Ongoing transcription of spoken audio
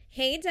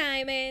Hey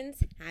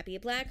Diamonds, happy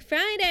Black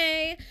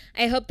Friday.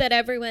 I hope that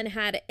everyone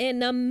had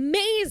an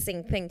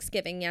amazing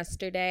Thanksgiving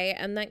yesterday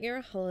and that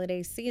your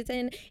holiday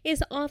season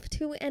is off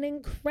to an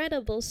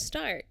incredible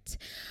start.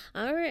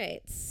 All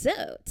right,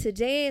 so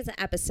today's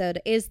episode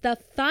is the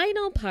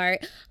final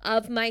part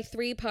of my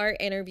 3-part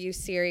interview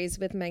series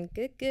with my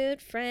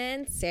good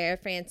friend Sarah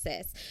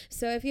Francis.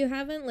 So if you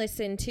haven't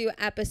listened to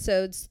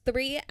episodes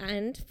 3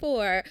 and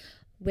 4,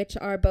 which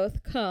are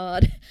both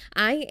called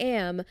I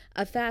Am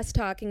a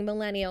Fast-Talking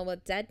Millennial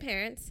with Dead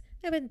Parents,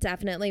 I would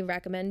definitely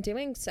recommend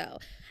doing so.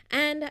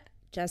 And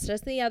just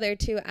as the other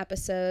 2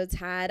 episodes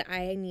had,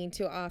 I need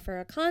to offer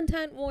a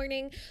content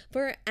warning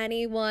for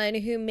anyone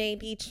who may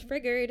be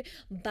triggered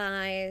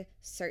by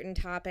certain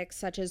topics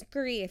such as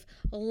grief,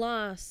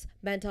 loss,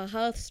 mental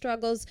health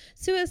struggles,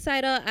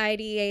 suicidal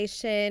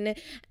ideation,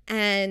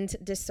 and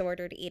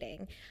disordered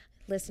eating.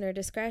 Listener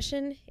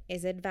discretion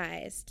is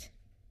advised.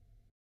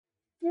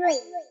 3,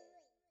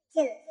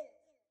 2,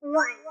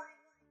 1.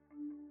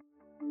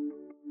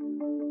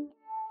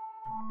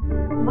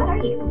 What are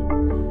you?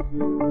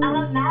 I'm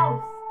a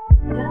mouse.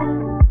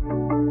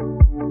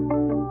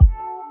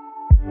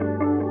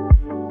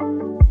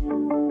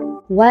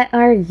 What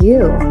are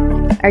you?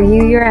 Are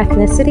you your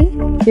ethnicity,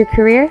 your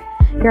career,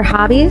 your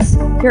hobbies,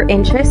 your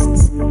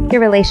interests, your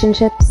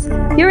relationships,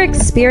 your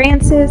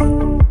experiences?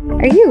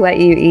 Are you what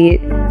you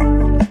eat?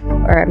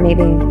 Or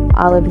maybe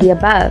all of the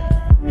above?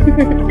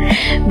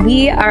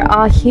 We are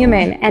all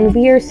human and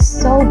we are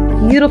so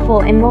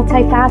beautiful and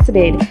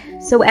multifaceted.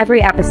 So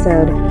every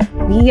episode,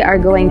 we are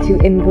going to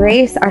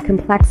embrace our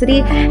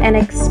complexity and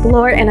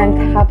explore and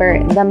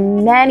uncover the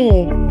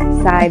many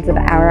sides of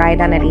our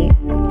identity.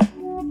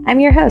 I'm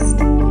your host,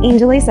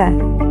 Angelisa.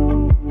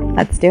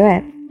 Let's do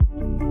it.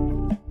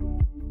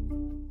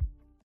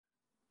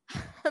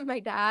 My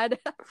dad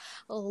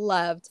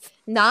loved,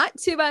 not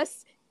to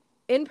us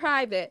in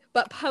private,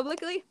 but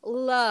publicly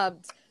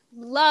loved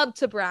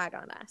to brag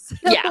on us.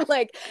 Yeah.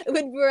 Like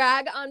would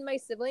brag on my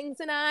siblings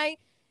and I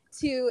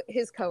to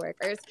his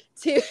coworkers,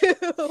 to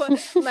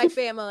my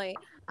family.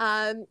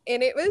 And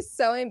it was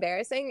so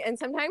embarrassing. And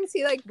sometimes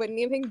he wouldn't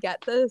even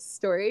get the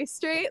story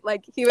straight.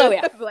 Like he would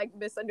have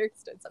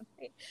misunderstood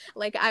something.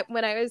 Like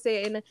when I was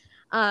in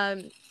a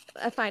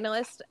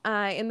finalist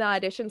in the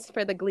auditions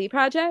for the Glee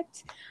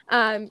project,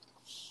 I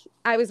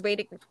was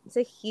waiting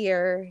to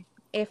hear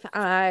if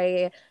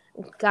I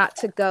got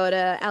to go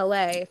to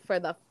LA for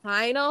the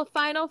final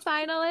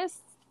finalists.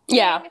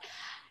 Yeah.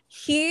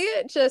 He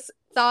just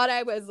thought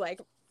I was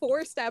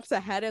 4 steps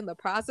ahead in the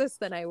process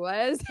than I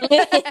was.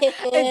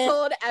 And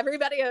told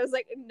everybody, I was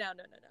like, no.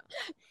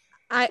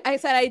 I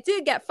said I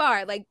did get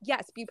far.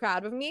 Yes, be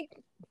proud of me,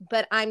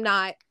 but I'm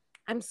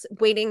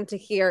waiting to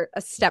hear a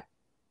step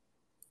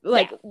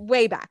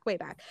way back.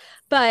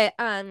 But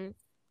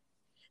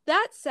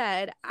that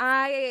said,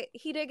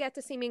 he did get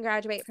to see me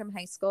graduate from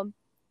high school.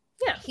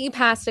 Yeah. He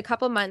passed a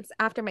couple months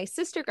after my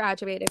sister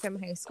graduated from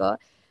high school,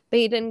 but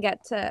he didn't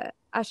get to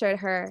usher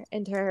her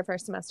into her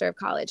first semester of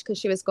college because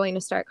she was going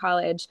to start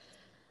college.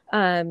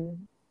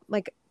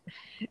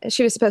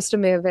 She was supposed to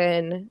move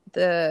in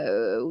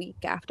the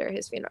week after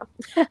his funeral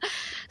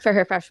for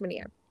her freshman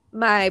year.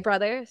 My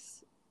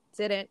brothers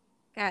didn't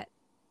get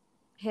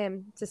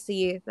him to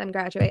see them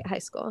graduate high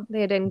school.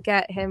 They didn't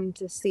get him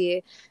to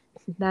see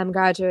them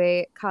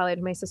graduate college,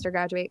 my sister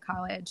graduate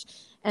college,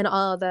 and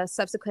all the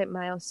subsequent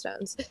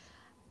milestones.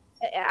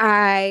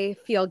 I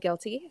feel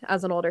guilty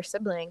as an older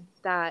sibling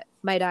that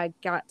my dad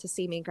got to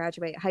see me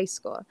graduate high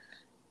school,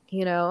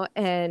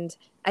 and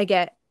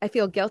I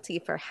feel guilty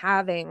for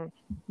having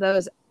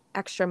those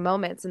extra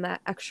moments and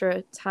that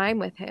extra time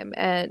with him.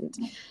 And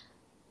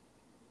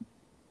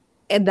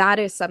that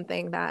is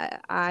something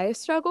that I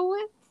struggle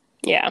with.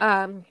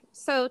 Yeah.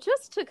 So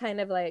just to kind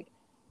of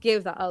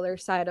give the other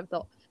side of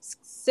the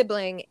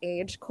sibling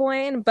age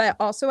coin, but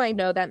also I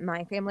know that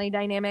my family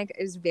dynamic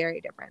is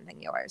very different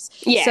than yours.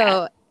 Yeah.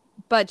 So,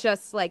 but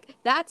just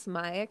that's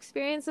my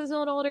experience as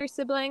an older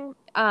sibling,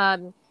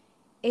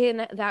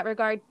 in that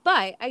regard.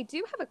 But I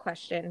do have a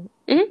question.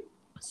 Mm-hmm.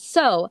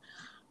 So,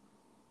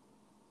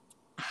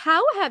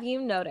 how have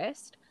you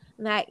noticed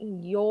that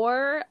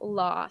your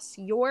loss,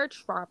 your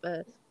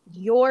trauma,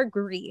 your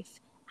grief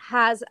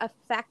has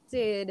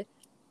affected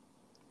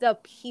the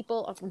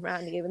people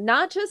around you?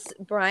 Not just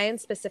Brian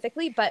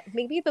specifically, but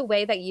maybe the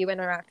way that you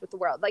interact with the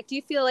world. Do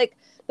you feel like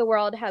the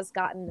world has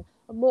gotten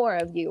more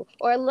of you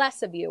or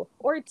less of you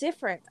or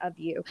different of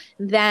you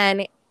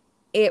than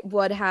it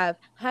would have?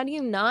 How do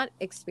you not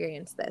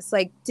experience this?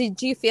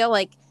 Did you feel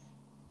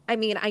I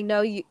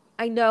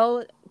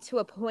know to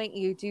a point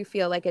you do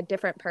feel like a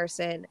different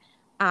person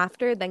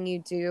after than you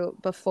do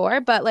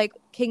before, but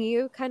can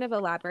you kind of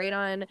elaborate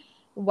on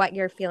what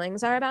your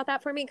feelings are about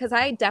that for me? Because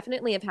I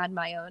definitely have had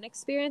my own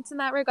experience in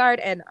that regard,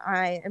 and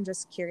I am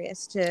just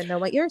curious to know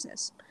what yours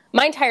is.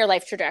 My entire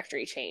life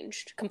trajectory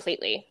changed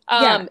completely.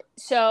 Yeah.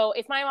 So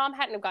if my mom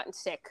hadn't have gotten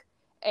sick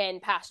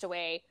and passed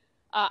away,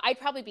 I'd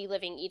probably be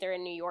living either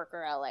in New York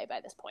or LA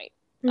by this point.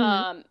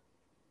 Mm-hmm.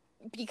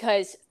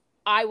 Because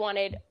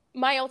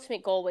my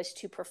ultimate goal was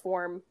to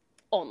perform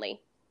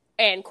only.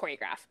 and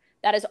choreograph.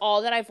 That is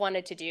all that I've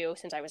wanted to do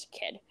since I was a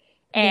kid.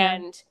 Yeah.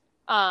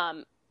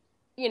 And,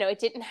 you know, it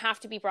didn't have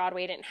to be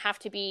Broadway. It didn't have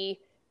to be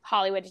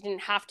Hollywood. It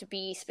didn't have to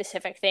be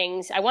specific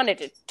things. I wanted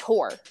to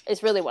tour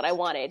is really what I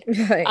wanted.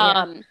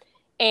 Yeah.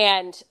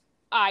 And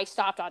I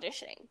stopped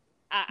auditioning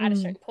at a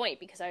certain point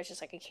because I was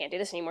just like, I can't do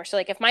this anymore. So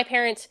like if my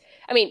parents,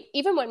 I mean,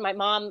 even when my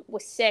mom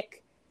was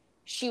sick,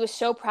 she was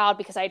so proud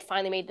because I had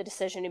finally made the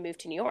decision to move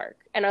to New York.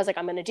 And I was like,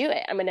 I'm going to do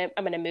it. I'm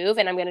going to move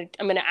and I'm going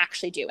to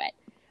actually do it.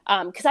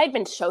 Cause I'd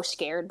been so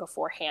scared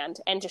beforehand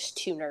and just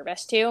too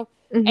nervous to.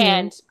 Mm-hmm.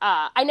 And,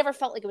 I never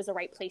felt like it was the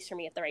right place for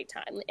me at the right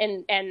time.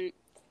 And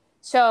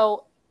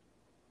so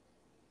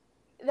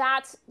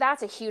that's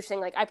a huge thing.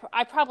 Like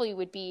I probably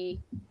would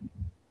be,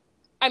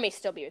 I may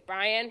still be with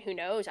Brian, who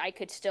knows, I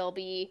could still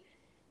be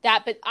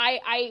that, but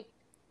I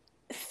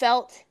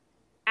felt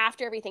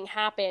after everything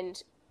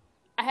happened,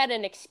 I had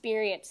an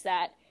experience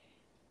that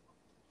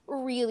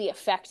really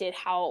affected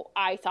how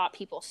I thought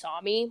people saw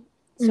me.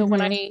 So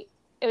when it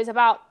was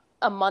about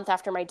a month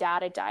after my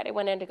dad had died, I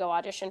went in to go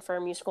audition for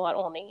a musical at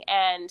Olney,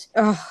 and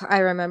I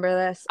rememore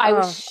this. I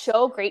was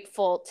so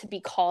grateful to be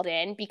called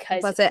in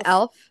because was it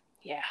Elf?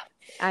 Yeah.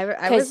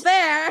 I was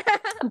there.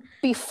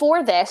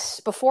 before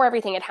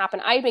everything had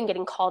happened, I had been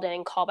getting called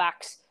in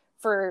callbacks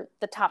for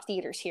the top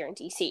theaters here in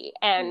DC.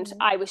 And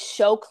I was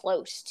so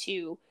close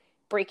to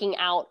breaking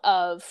out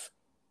of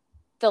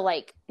the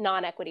like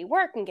non-equity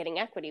work and getting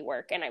equity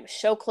work. And I was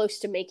so close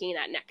to making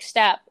that next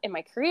step in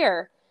my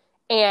career.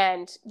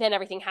 And then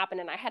everything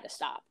happened and I had to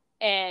stop.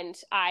 And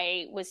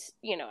I was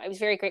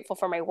very grateful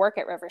for my work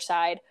at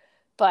Riverside,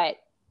 but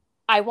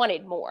I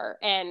wanted more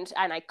and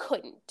I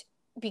couldn't,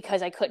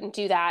 because I couldn't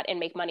do that and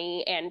make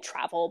money and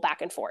travel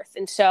back and forth.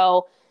 And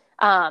so,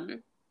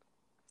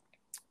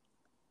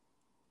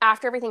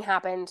 after everything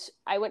happened,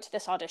 I went to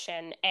this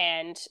audition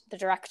and the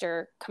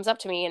director comes up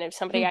to me, and it's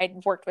somebody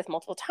I'd worked with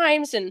multiple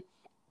times. And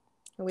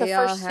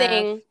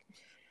the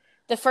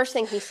first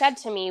thing he said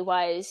to me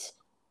was,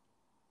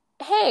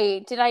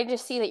 "Hey, did I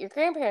just see that your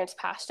grandparents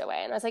passed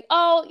away?" And I was like,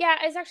 "Oh yeah,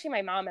 it's actually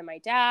my mom and my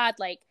dad."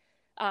 Like,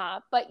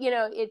 but you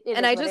know, it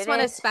and I just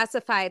want to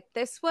specify,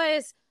 this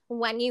was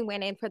when you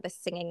went in for the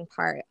singing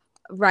part,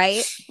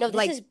 right? No,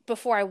 this is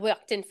before I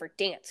walked in for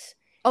dance.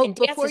 Oh,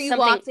 before you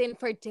walked in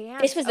for dance.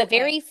 This was the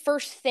very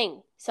first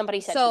thing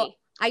somebody said to me.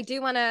 I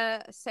do want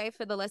to say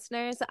for the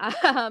listeners,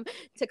 to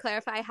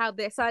clarify how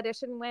this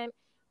audition went,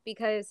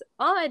 because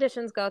all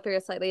auditions go through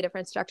a slightly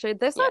different structure.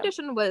 This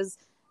audition was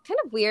kind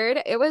of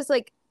weird. It was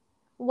like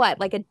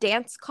a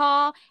dance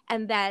call,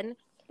 and then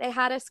they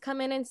had us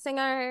come in and sing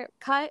our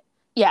cut.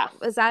 Yeah.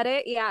 Was that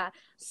it? Yeah.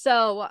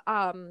 So,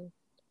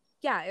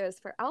 yeah, it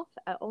was for Elf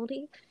at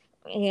Oldie.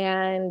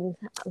 And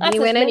that's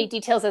as many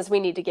details as we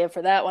need to give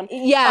for that one.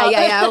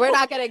 Yeah. We're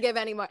not going to give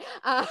any more.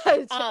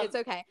 It's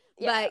okay.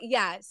 Yeah. But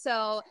yeah,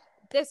 so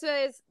this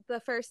was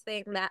the first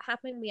thing that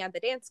happened. We had the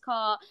dance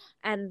call,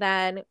 and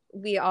then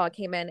we all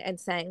came in and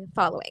sang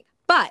following.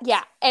 But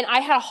yeah, and I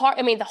had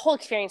the whole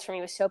experience for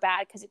me was so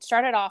bad because it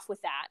started off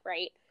with that,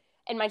 right?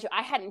 And mind you,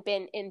 I hadn't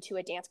been into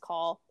a dance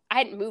call. I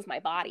hadn't moved my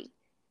body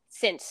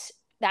since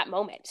that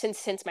moment,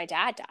 since my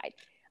dad died.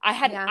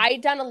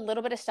 I'd done a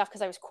little bit of stuff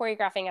because I was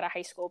choreographing at a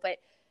high school, but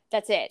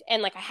that's it.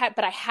 And like I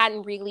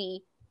hadn't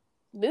really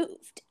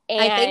moved.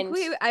 And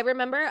I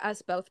remember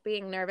us both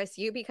being nervous,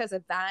 you because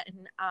of that,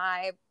 and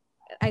I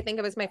think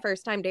it was my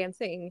first time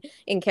dancing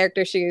in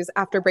character shoes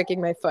after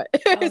breaking my foot or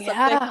something.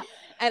 Yeah.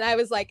 And I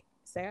was like,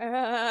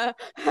 Sarah,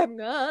 I'm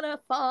gonna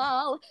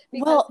fall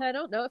because I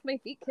don't know if my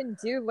feet can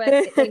do what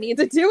they need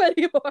to do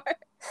anymore.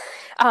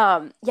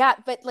 Yeah,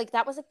 but like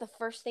that was like the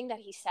first thing that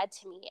he said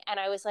to me, and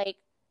I was like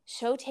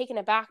so taken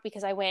aback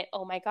because I went,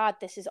 oh my God,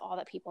 this is all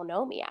that people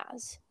know me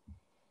as.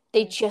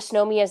 They just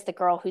know me as the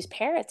girl whose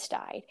parents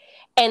died.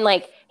 And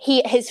like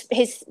his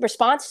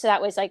response to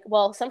that was like,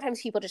 well,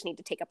 sometimes people just need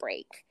to take a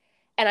break.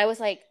 And I was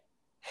like,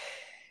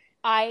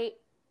 I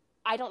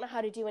don't know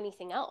how to do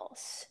anything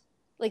else.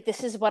 Like,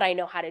 this is what I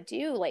know how to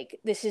do. Like,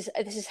 this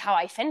is how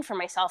I fend for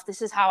myself.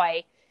 This is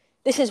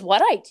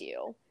what I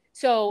do.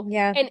 So,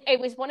 yeah. And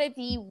it was one of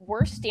the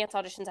worst dance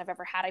auditions I've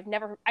ever had. I've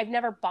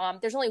never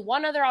bombed. There's only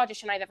one other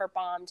audition I've ever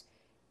bombed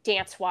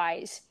dance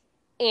wise.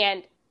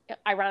 And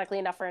ironically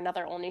enough for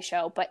another Olney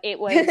show, but it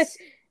was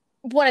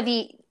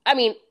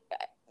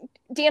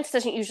dance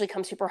doesn't usually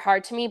come super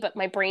hard to me, but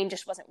my brain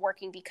just wasn't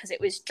working because it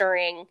was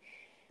during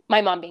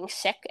my mom being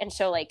sick. And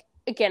so like,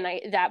 again,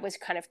 that was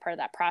kind of part of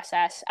that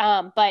process.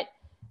 Yeah,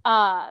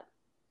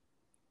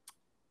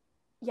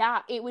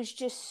 it was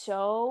just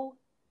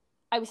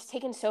I was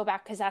taken so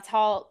back because that's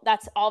all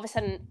of a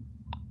sudden,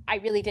 I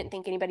really didn't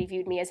think anybody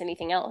viewed me as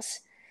anything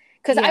else.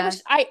 Because I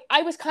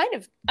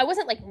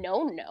wasn't like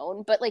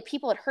known, but like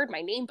people had heard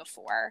my name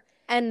before.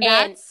 And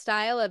that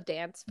style of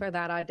dance for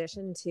that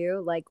audition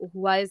too, like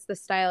was the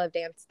style of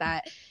dance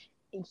that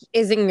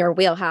is in your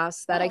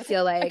wheelhouse that I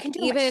feel like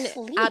even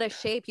out of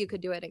shape, you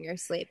could do it in your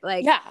sleep.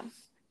 Like, yeah.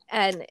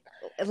 And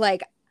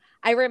like,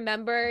 I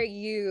remember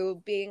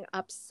you being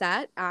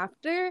upset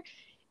after,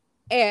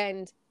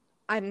 and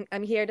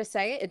I'm here to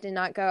say it did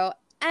not go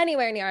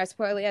anywhere near as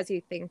poorly as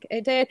you think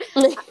it did.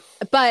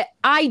 But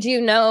I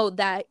do know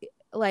that,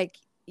 like,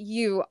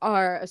 you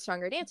are a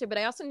stronger dancer, but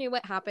I also knew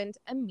what happened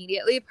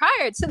immediately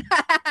prior to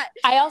that.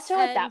 I also,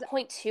 at And that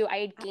point too, I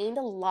had gained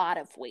a lot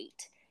of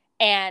weight,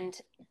 and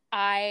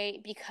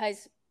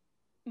because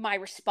my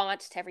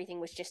response to everything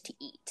was just to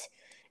eat,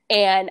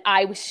 and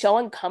I was so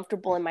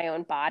uncomfortable in my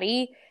own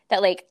body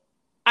that, like,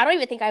 I don't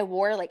even think I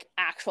wore, like,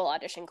 actual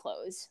audition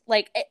clothes.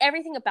 Like,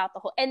 everything about the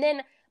whole, and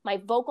then my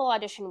vocal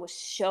audition was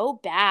so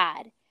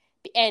bad,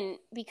 and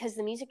because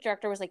the music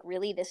director was like,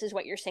 really, this is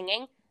what you're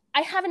singing?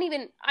 I haven't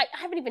even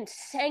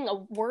sang a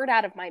word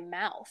out of my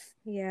mouth.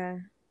 yeah.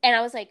 And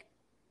I was like,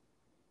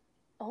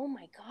 oh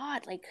my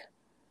God, like,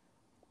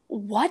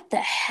 what the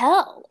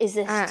hell is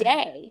this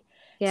day?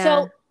 Yeah.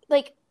 So,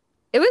 like,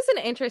 it was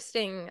an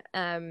interesting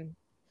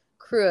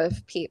crew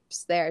of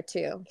peeps there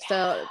too.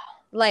 So,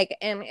 like,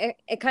 and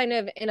it kind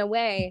of, in a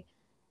way,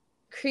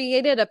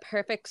 created a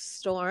perfect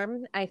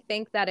storm. I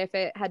think that if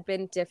it had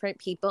been different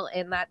people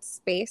in that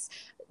space,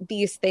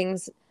 these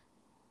things,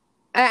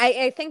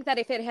 I think that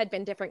if it had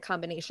been different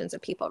combinations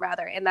of people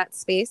rather in that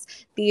space,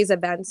 these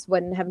events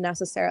wouldn't have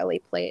necessarily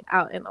played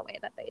out in the way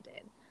that they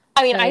did.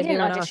 I mean, So I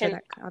didn't audition.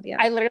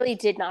 I literally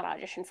did not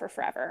audition for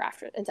forever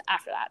after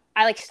that.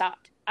 I, like,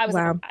 stopped. I was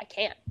like, I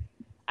can't.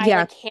 I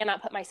like,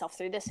 cannot put myself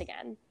through this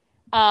again.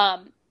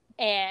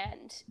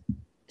 And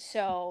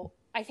so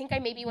I think I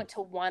maybe went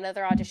to one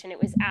other audition.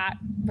 It was at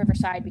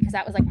Riverside because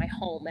that was, like, my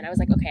home, and I was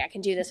like, okay, I can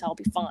do this. I'll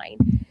be fine.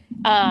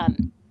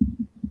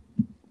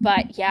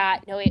 But yeah,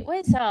 no, it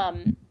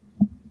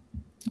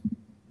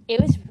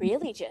was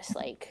really just,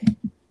 like,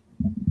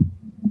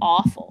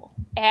 awful.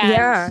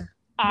 And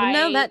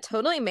no, that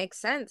totally makes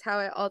sense how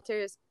it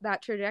alters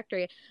that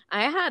trajectory.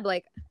 I had,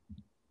 like,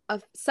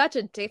 such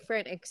a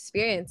different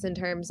experience in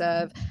terms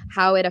of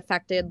how it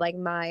affected, like,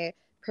 my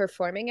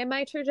performing and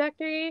my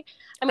trajectory.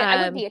 I mean,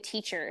 I would be a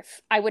teacher.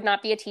 I would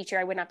not be a teacher.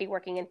 I would not be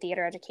working in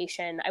theater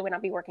education. I would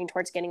not be working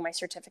towards getting my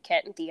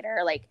certificate in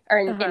theater, like, or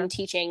in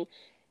teaching,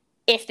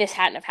 if this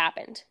hadn't have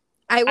happened.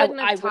 I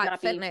wouldn't have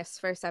taught fitness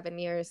for 7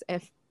 years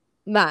if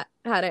that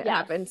hadn't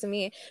happened to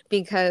me.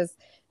 Because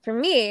for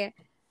me,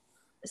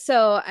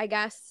 so I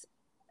guess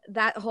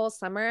that whole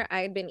summer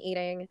I had been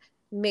eating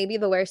maybe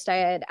the worst I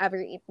had ever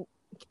eaten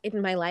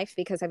in my life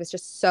because I was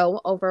just so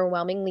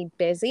overwhelmingly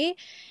busy.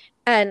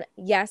 And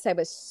yes, I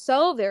was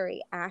so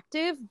very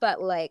active,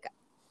 but, like,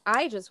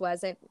 I just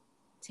wasn't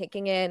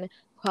taking in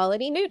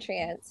quality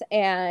nutrients.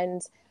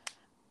 And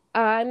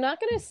I'm not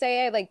going to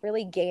say I, like,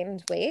 really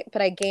gained weight,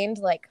 but I gained,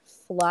 like,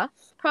 fluff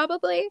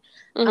probably.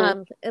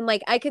 And,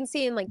 like, I can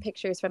see in, like,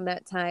 pictures from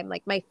that time,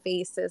 like, my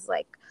face is,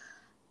 like,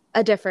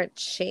 a different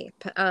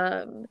shape,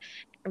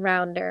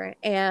 rounder.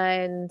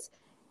 And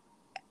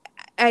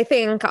I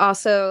think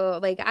also,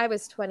 like, I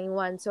was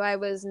 21, so I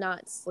was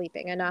not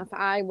sleeping enough.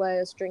 I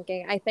was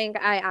drinking. I think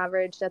I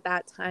averaged at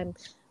that time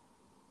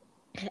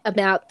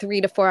about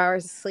 3 to 4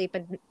 hours of sleep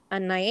a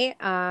night.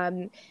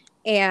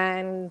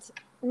 And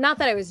not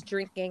that I was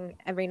drinking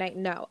every night.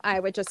 No, I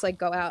would just, like,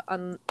 go out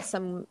on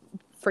some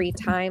free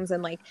times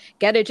and, like,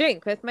 get a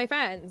drink with my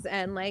friends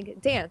and, like,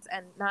 dance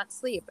and not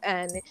sleep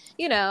and,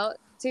 you know,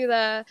 do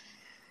the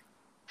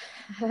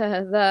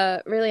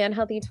really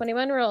unhealthy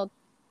 21-year-old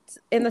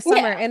in the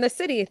summer in the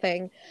city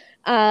thing.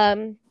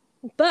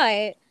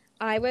 But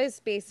I was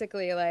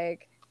basically,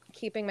 like,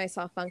 keeping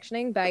myself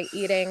functioning by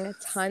eating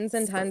tons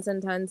and tons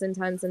and tons and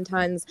tons and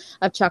tons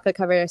of chocolate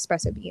covered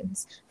espresso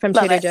beans from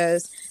Trader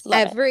Joe's.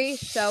 Every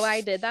show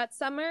I did that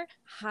summer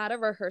had a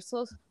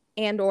rehearsal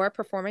and or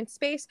performance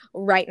space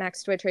right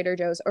next to a Trader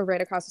Joe's or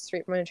right across the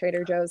street from a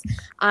Trader Joe's.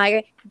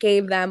 I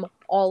gave them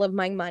all of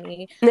my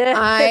money.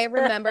 I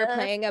remember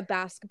playing a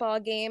basketball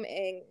game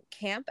in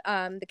camp,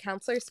 the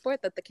counselor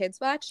sport that the kids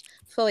watched,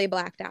 fully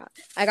blacked out.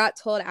 I got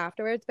told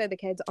afterwards by the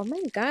kids, oh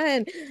my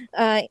God,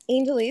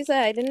 Angelisa,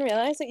 I didn't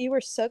realize that you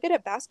were so good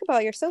at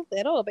basketball. You're so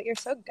little, but you're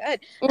so good.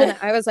 And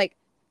I was like,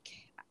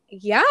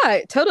 yeah,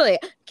 totally.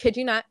 Kid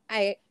you not,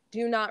 I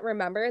do not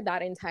remember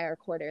that entire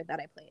quarter that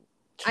I played.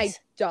 I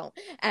don't.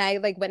 And I,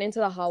 like, went into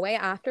the hallway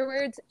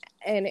afterwards,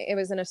 and it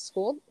was in a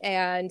school,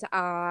 and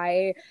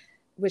I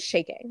was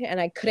shaking and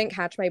I couldn't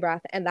catch my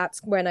breath. And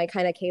that's when I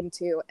kind of came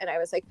to, and I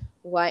was like,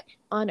 what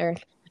on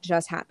earth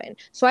just happened?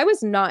 So I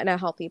was not in a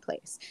healthy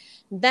place.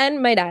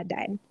 Then my dad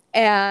died,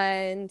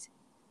 and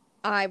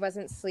I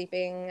wasn't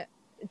sleeping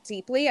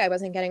deeply. I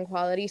wasn't getting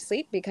quality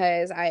sleep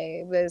because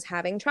I was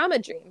having trauma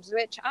dreams,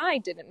 which I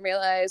didn't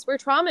realize were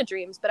trauma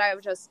dreams, but I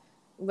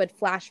would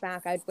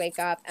flashback. I'd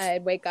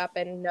wake up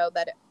and know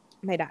that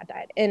my dad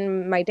died.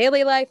 In my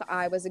daily life,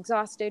 I was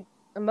exhausted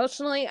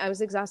emotionally. I was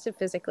exhausted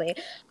physically.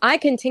 I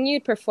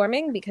continued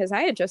performing because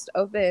I had just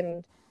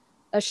opened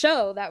a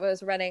show that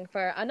was running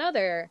for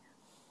another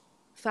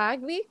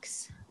 5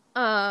 weeks.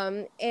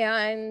 And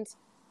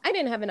I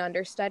didn't have an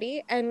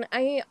understudy, and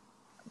I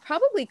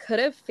probably could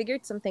have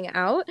figured something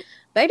out,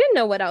 but I didn't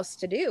know what else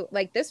to do.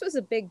 Like, this was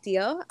a big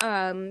deal.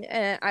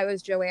 And I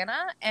was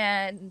Joanna,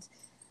 and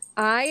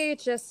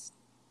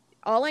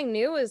all I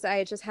knew is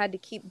I just had to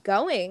keep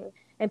going.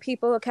 And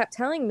people kept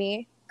telling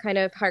me, kind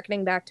of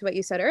harkening back to what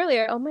you said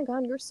earlier, oh my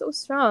God, you're so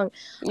strong.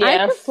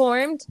 Yeah. I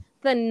performed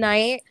the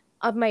night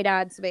of my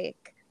dad's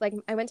wake. Like,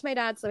 I went to my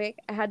dad's wake.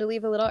 I had to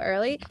leave a little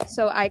early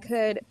so I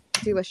could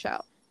do a show.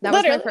 That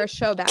was my first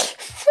show back.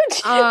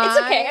 It's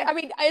okay. I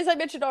mean, as I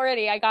mentioned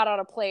already, I got on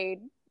a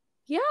plane.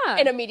 Yeah.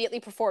 And immediately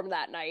performed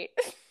that night.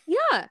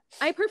 Yeah.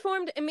 I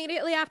performed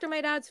immediately after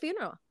my dad's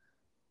funeral.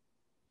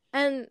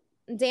 And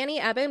Danny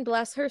Eben,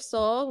 bless her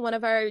soul, one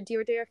of our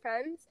dear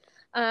friends,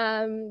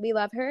 we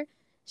love her.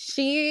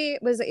 She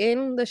was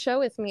in the show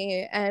with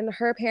me, and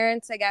her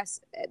parents, I guess,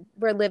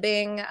 were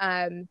living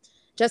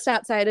just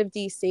outside of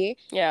DC.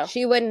 Yeah.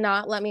 She would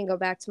not let me go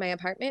back to my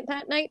apartment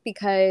that night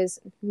because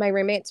my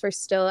roommates were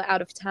still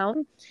out of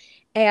town.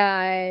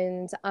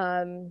 And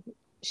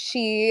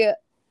she,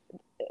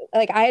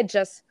 like, I had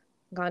just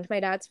gone to my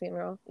dad's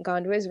funeral,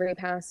 gone to his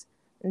repast,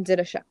 and did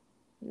a show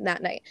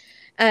that night.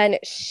 And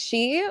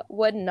she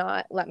would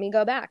not let me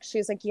go back. She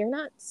was like, you're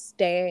not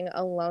staying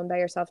alone by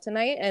yourself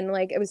tonight. And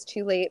like, it was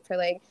too late for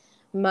like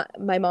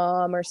my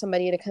mom or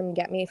somebody to come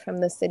get me from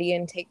the city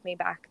and take me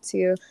back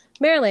to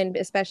Maryland,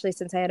 especially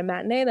since I had a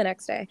matinee the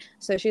next day.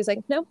 So she was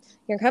like, no,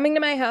 you're coming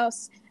to my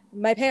house.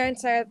 My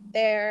parents are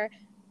there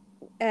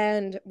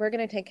and we're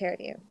going to take care of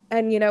you.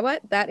 And you know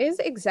what? That is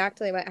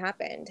exactly what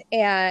happened.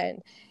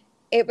 And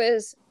it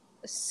was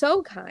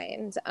so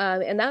kind.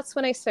 And that's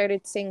when I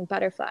started seeing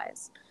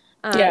butterflies.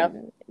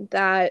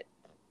 That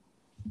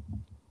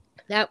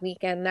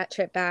weekend, that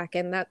trip back.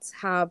 And that's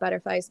how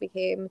butterflies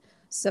became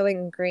so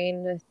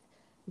ingrained with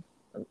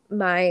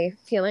my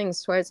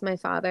feelings towards my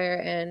father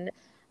and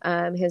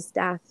his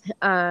death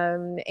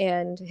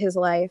and his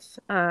life.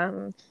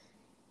 And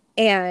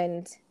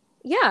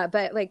yeah,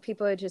 but like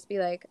people would just be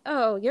like,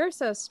 oh, you're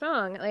so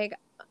strong. Like,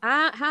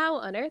 how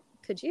on earth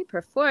could you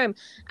perform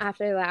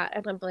after that?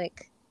 And I'm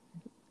like,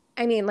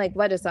 I mean, like,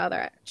 what is the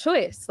other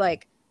choice?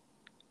 Like,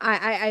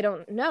 I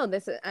don't know.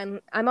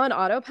 I'm on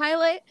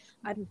autopilot.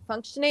 I'm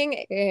functioning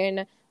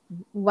in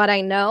what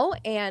I know.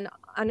 And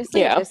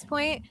honestly, at this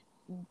point,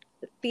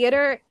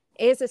 theater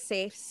is a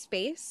safe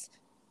space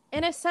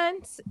in a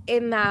sense,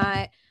 in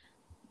that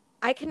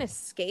I can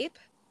escape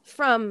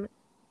from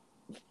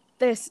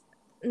this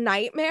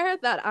nightmare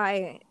that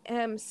I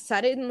am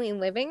suddenly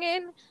living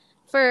in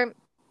for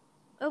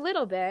a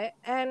little bit.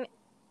 And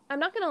I'm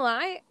not gonna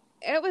lie,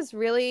 it was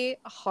really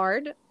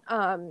hard.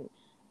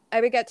 I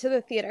would get to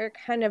the theater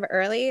kind of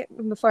early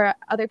before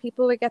other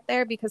people would get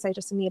there because I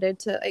just needed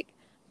to like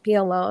be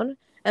alone.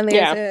 And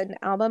there's an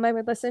album I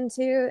would listen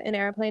to, An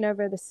Airplane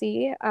Over the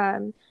Sea,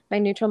 by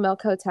Neutral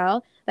Milk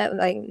Hotel, that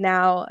like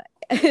now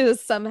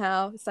is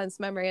somehow sense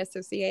memory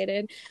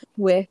associated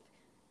with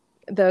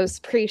those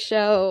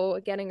pre-show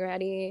getting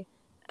ready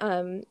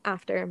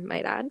after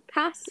my dad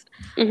passed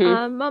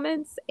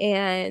moments.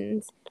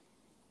 And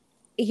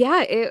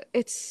yeah,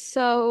 it's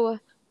so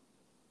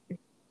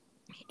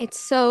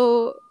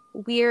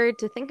weird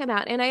to think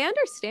about. And I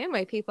understand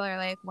why people are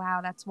like,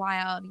 wow, that's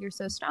wild, you're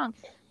so strong.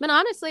 But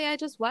honestly, I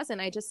just wasn't.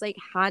 I just like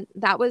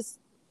that was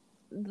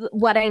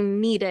what I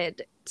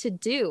needed to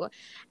do.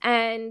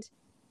 And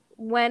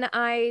when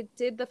I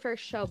did the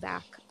first show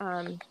back,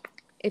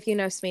 if you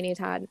know Sweeney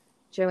Todd,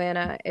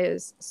 Joanna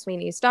is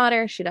Sweeney's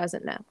daughter. She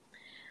doesn't know.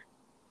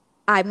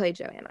 I played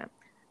Joanna.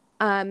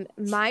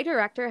 My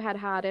director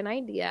had an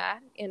idea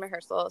in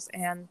rehearsals,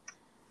 and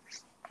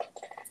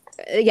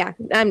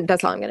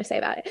that's all I'm going to say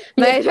about it.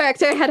 My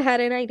director had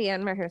an idea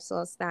in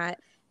rehearsals that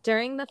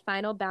during the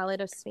final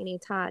ballad of Sweeney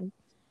Todd,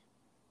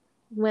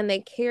 when they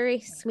carry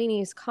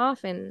Sweeney's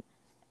coffin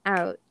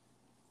out,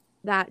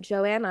 that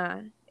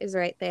Joanna is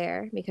right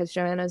there because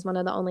Joanna is one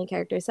of the only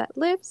characters that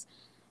lives.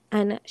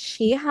 And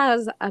she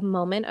has a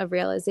moment of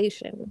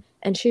realization,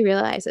 and she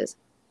realizes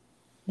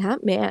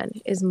that man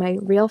is my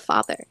real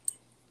father,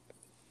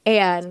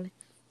 and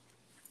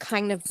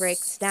kind of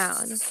breaks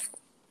down.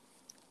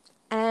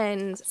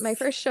 And my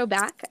first show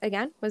back,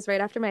 again, was right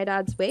after my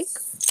dad's wake.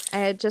 I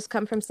had just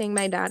come from seeing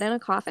my dad in a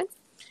coffin,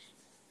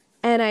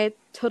 and I had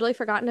totally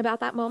forgotten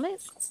about that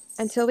moment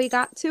until we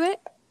got to it.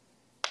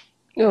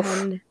 Oof.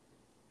 And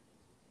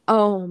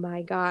oh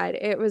my God,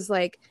 it was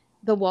like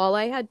the wall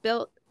I had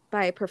built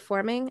by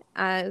performing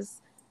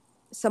as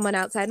someone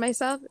outside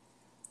myself,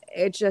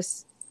 it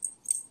just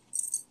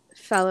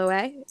fell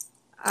away.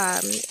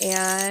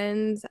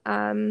 And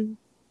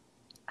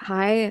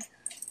I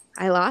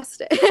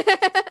lost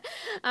it.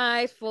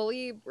 I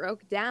fully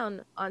broke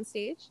down on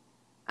stage.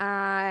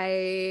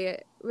 I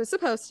was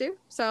supposed to,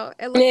 so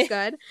it looks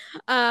good.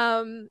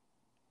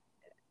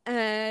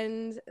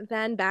 And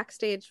then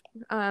backstage,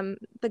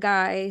 the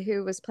guy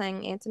who was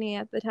playing Anthony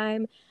at the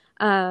time,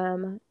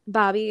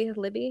 Bobby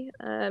Libby,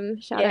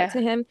 shout out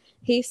to him.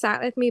 He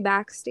sat with me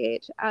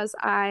backstage as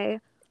I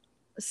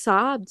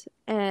sobbed,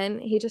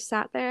 and he just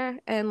sat there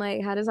and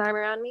like had his arm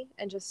around me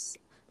and just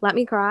let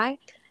me cry.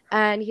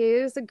 And he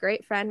was a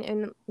great friend.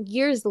 And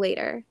years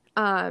later,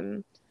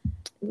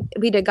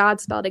 we did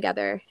Godspell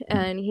together,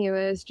 and he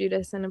was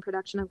Judas in a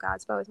production of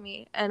Godspell with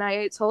me. And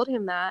I told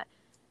him that,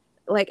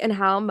 like, and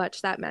how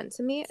much that meant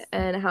to me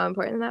and how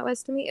important that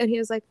was to me. And he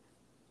was like,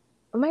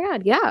 oh my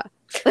God, yeah,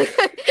 Like,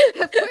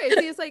 of course,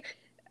 he's like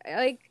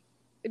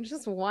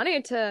just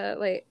wanted to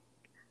like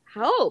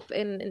help,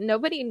 and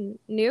nobody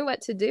knew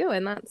what to do.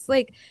 And that's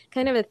like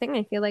kind of a thing.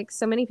 I feel like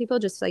so many people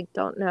just like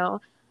don't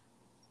know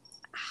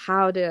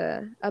how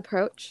to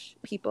approach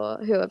people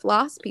who have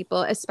lost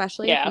people,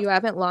 especially if you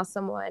haven't lost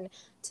someone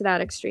to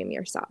that extreme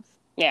yourself.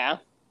 Yeah.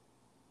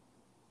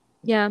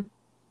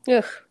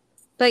 Ugh.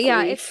 But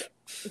yeah, Grief.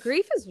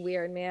 Grief is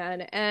weird,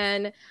 man.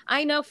 And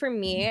I know for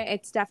me,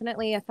 it's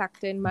definitely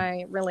affected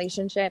my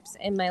relationships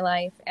in my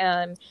life,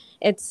 and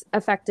it's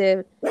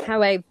affected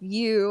how I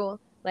view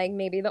like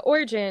maybe the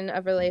origin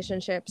of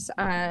relationships.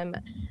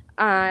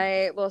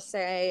 I will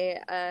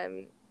say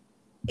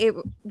it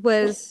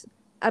was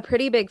a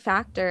pretty big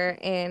factor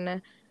in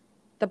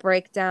the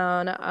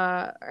breakdown,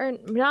 or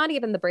not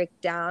even the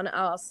breakdown,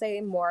 I'll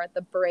say more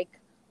the break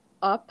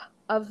up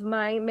of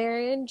my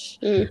marriage.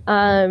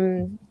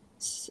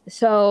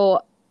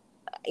 So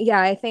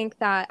yeah, I think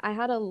that I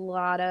had a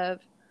lot of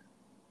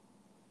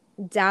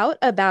doubt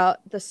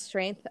about the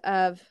strength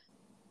of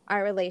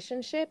our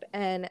relationship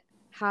and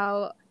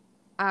how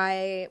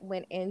I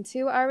went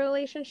into our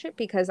relationship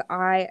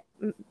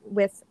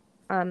with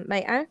my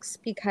ex,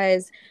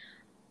 because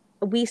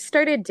we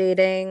started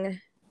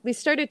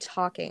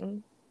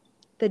talking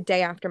the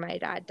day after my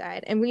dad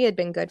died, and we had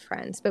been good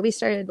friends, but we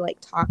started like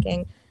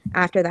talking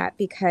after that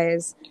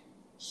because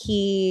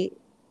he,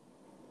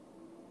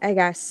 I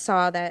guess,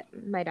 saw that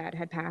my dad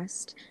had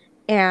passed,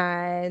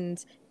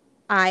 and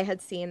I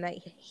had seen that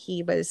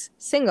he was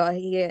single.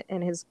 He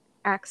and his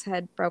ex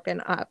had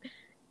broken up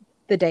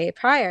the day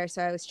prior,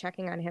 so I was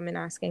checking on him and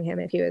asking him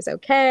if he was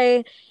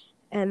okay.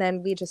 And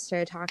then we just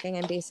started talking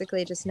and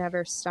basically just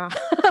never stopped.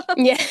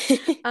 Yeah.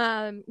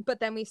 But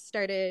then I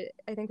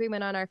think we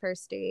went on our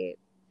first date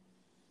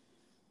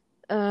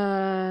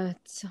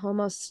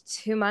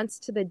almost 2 months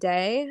to the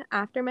day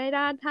after my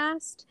dad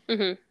passed.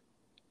 Mm-hmm.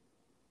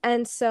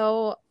 And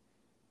so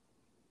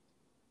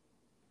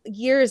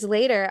years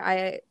later,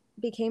 I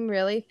became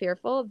really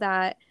fearful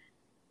that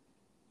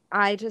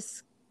I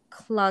just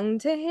clung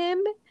to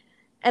him.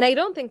 And I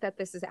don't think that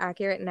this is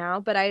accurate now,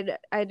 but I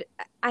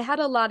had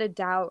a lot of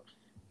doubt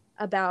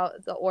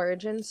about the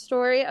origin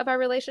story of our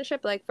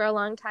relationship. Like for a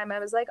long time, I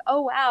was like,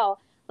 oh, wow,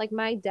 like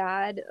my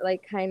dad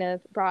like kind of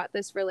brought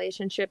this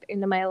relationship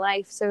into my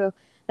life so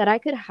that I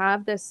could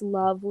have this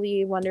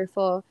lovely,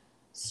 wonderful,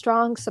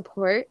 strong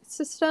support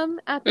system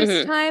at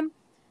this time.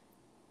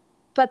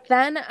 But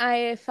then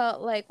I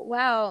felt like,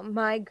 wow,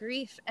 my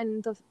grief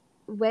and the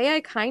way I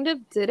kind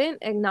of didn't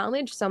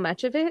acknowledge so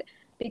much of it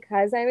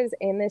because I was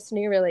in this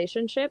new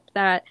relationship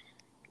that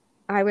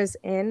I was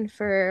in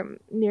for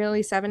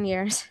nearly 7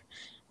 years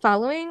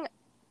following,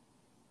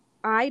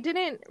 I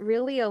didn't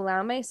really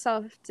allow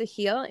myself to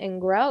heal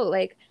and grow.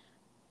 Like,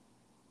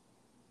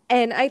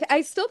 and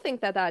I still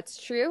think that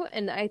that's true,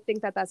 and I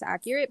think that that's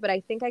accurate, but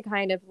I think I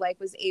kind of like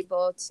was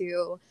able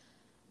to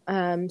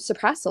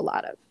suppress a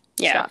lot of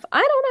stuff.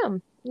 I don't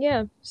know.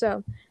 Yeah.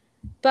 So,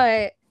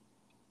 but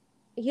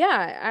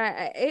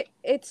yeah,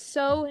 it's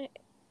so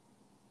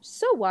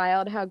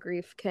wild how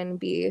grief can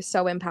be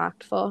so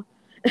impactful.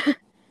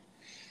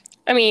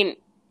 I mean,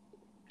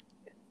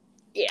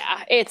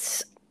 yeah,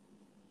 it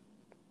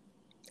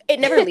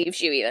never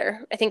leaves you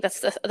either. I think that's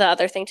the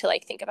other thing to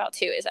like think about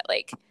too, is that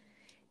like,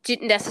 do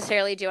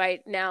I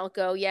now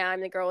go, yeah,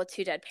 I'm the girl with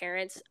 2 dead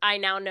parents? I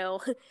now know,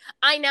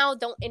 I now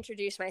don't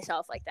introduce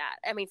myself like that.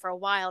 I mean, for a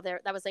while there,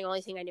 that was the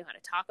only thing I knew how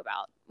to talk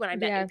about when I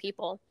met new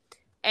people.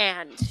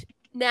 And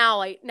now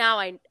I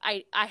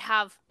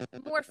have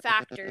more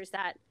factors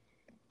that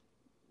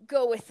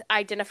go with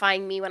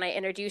identifying me when I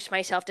introduce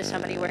myself to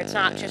somebody, where it's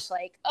not just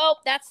like, oh,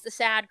 that's the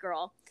sad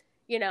girl.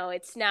 You know,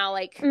 it's now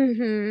like,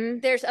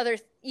 there's other,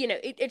 you know,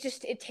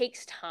 it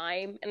takes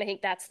time. And I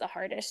think that's the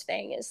hardest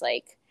thing is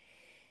like,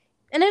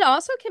 and it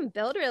also can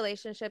build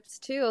relationships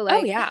too.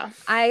 Like,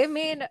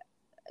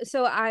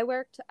 so I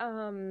worked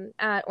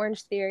at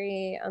Orange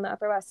Theory on the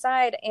Upper West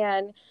Side,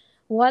 and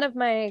one of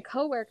my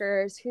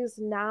coworkers, who's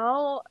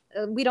now,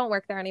 we don't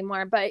work there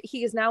anymore, but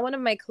he is now one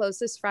of my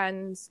closest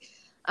friends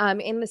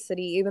in the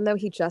city, even though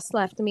he just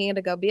left me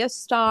to go be a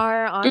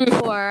star on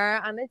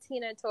tour, on the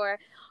Tina tour.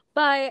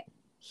 But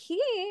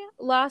he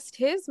lost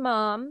his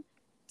mom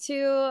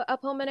to a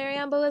pulmonary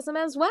embolism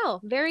as well,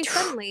 very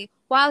suddenly,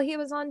 while he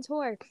was on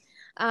tour.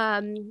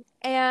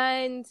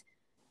 And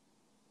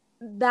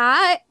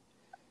that,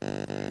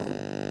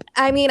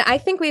 I mean, I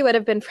think we would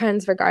have been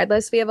friends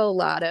regardless. We have a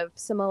lot of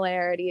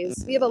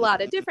similarities. We have a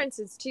lot of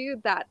differences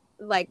too that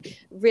like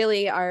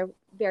really are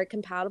very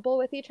compatible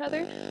with each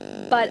other.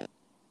 But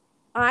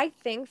I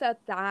think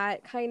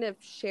that kind of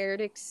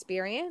shared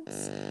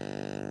experience,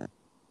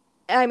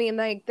 I mean,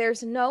 like,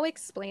 there's no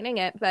explaining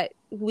it, but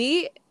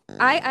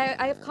I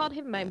have called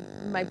him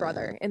my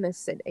brother in this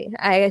city.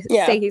 I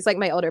say he's like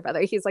my older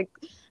brother. He's like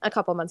a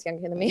couple months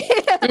younger than me,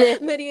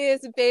 but he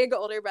is big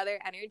older brother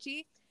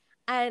energy.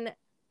 And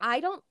I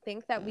don't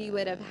think that we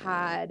would have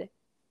had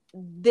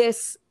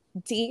this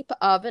deep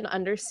of an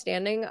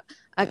understanding,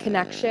 a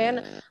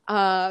connection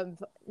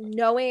of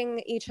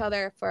knowing each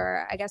other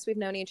for, I guess we've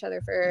known each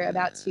other for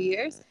about 2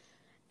 years.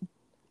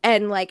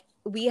 And like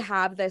we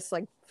have this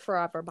like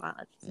forever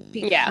bond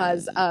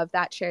because of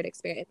that shared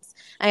experience.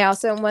 I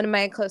also, one of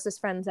my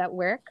closest friends at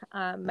work,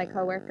 my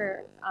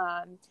coworker,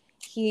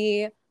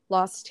 he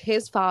lost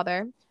his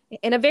father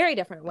in a very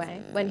different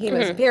way when he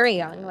was very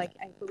young. Like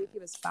I believe he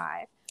was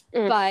 5.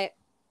 But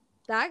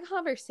that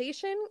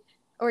conversation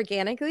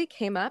organically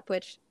came up,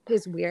 which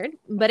is weird,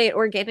 but it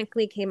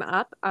organically came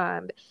up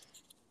a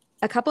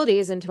couple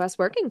days into us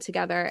working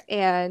together.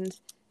 And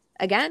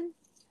again,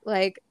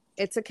 like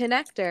it's a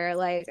connector,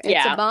 like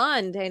it's a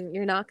bond, and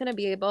you're not going to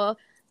be able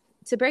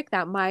to break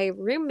that. My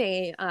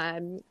roommate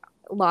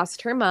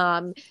lost her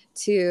mom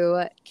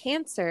to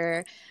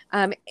cancer,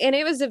 and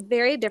it was a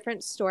very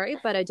different story,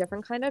 but a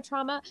different kind of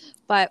trauma.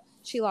 But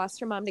she lost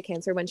her mom to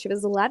cancer when she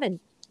was 11,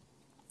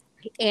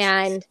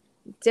 and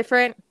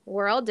different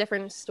world,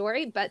 different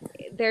story, but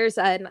there's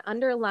an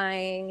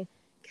underlying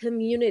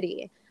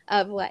community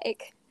of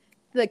like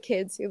the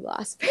kids who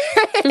lost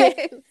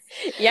parents.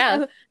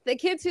 The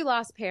kids who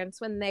lost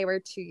parents when they were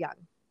too young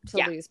to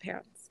lose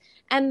parents.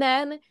 And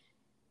then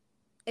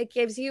it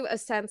gives you a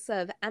sense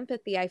of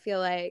empathy, I feel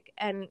like,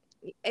 and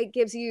it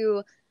gives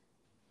you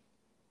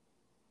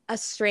a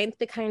strength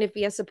to kind of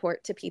be a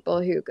support to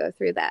people who go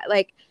through that.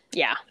 Like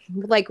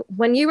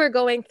when you were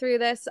going through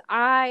this,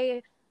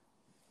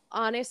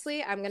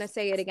 honestly, I'm going to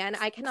say it again,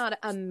 I cannot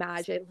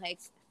imagine,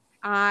 like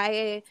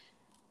I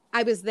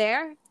was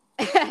there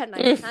and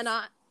I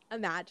cannot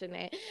imagine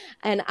it.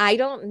 And I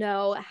don't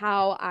know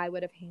how I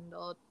would have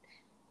handled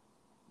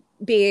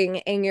being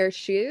in your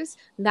shoes.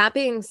 That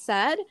being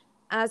said,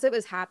 as it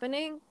was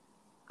happening,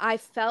 I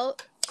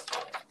felt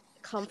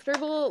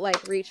comfortable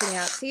like reaching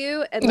out to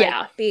you and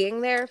like being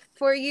there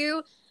for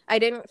you. I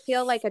didn't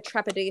feel like a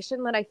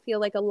trepidation that I feel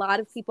like a lot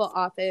of people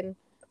often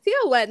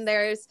feel when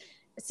there's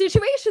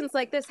situations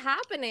like this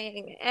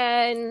happening.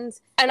 And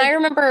I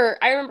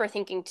remember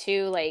thinking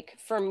too, like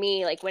for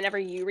me, like whenever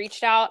you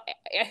reached out,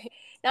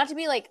 not to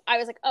be like, I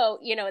was like, oh,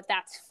 you know,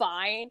 that's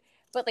fine.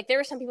 But like, there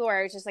were some people where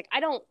I was just like,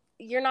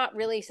 you're not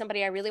really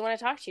somebody I really want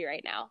to talk to you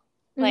right now.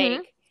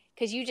 Like,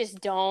 cause you just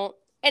don't,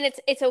 and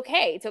it's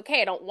okay. It's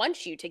okay. I don't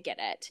want you to get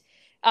it.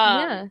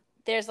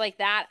 There's like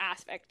that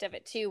aspect of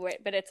it too,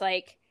 but it's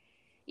like,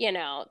 you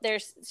know,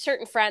 there's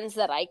certain friends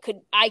that I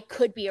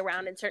could be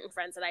around, and certain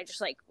friends that I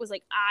just like was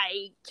like,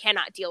 I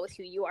cannot deal with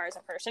who you are as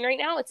a person right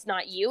now. It's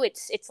not you.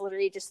 It's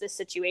literally just this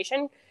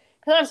situation.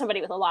 Cause I'm somebody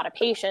with a lot of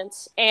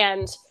patience,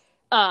 and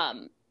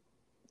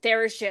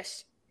there's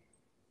just,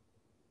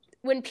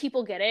 when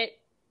people get it,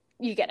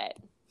 you get it.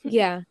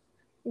 Yeah.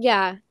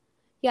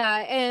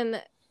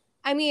 And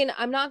I mean,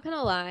 I'm not going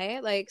to lie.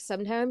 Like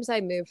sometimes I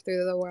move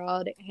through the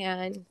world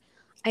and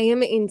I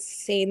am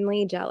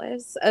insanely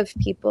jealous of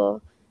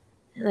people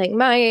like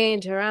my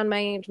age, around my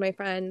age, my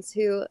friends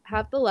who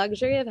have the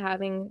luxury of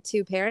having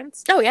 2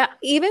 parents. Oh yeah.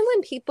 Even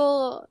when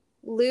people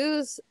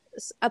lose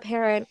a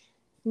parent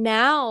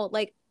now,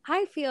 like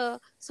I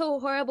feel so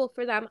horrible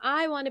for them.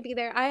 I want to be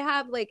there. I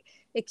have like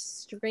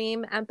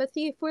extreme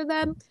empathy for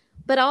them,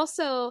 but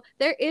also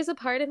there is a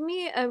part of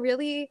me,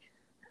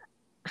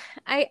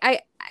 I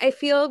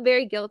feel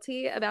very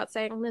guilty about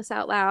saying this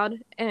out loud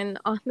and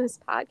on this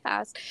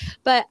podcast,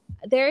 but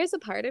there is a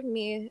part of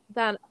me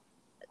that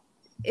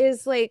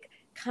is like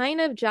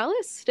kind of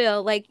jealous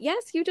still. Like,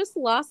 yes, you just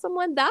lost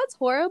someone. That's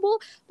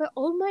horrible. But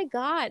oh my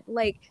God,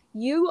 like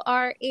you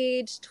are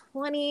age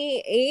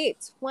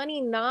 28,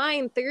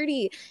 29,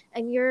 30,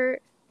 and you're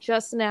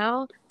just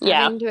now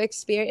having to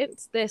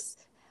experience this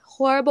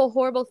horrible,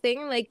 horrible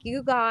thing. Like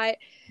you got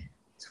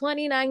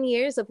 29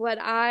 years of what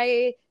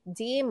I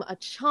deem a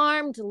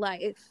charmed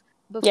life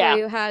before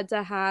you had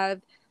to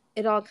have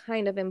it all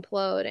kind of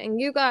implode. And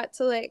you got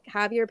to like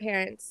have your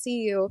parents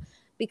see you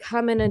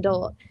become an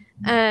adult,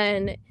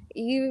 and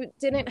you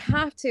didn't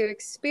have to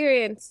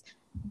experience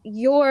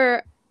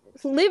your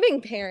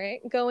living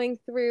parent going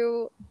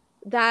through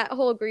that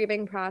whole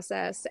grieving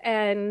process.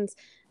 And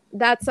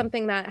that's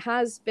something that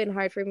has been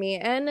hard for me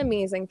and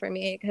amazing for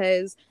me,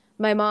 because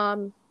my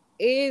mom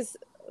is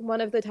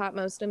one of the top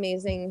most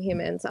amazing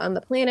humans on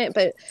the planet,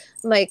 but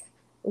like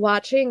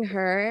watching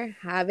her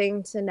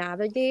having to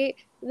navigate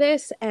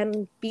this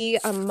and be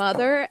a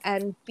mother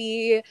and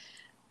be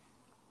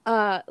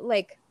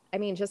like, I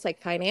mean, just like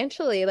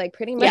financially, like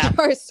pretty much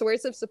our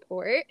source of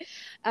support,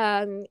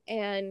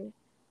 and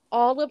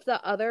all of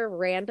the other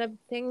random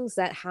things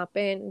that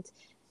happened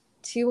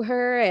to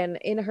her and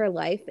in her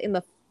life in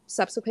the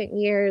subsequent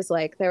years.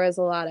 Like there was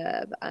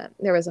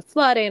a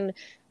flood in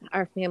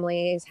our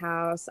family's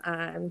house.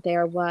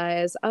 There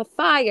was a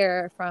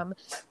fire from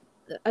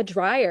a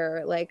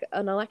dryer, like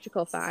an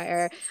electrical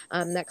fire,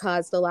 that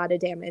caused a lot of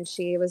damage.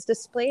 She was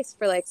displaced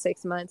for like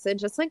 6 months, and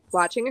just like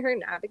watching her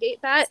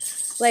navigate that,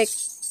 like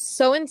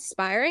so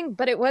inspiring,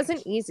 but it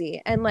wasn't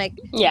easy. And like,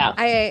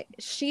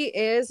 she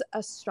is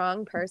a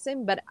strong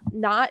person, but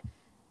not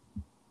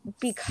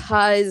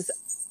because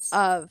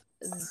of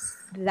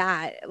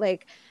that.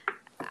 Like,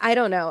 I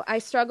don't know. I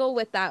struggle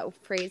with that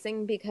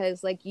phrasing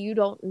because like, you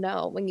don't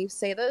know when you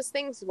say those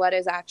things, what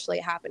is actually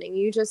happening.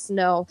 You just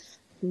know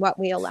what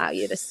we allow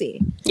you to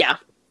see. Yeah.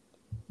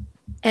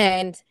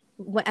 And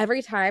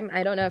every time,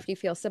 I don't know if you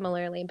feel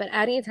similarly, but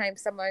anytime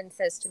someone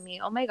says to me,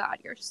 "Oh my God,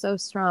 you're so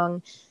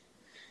strong,"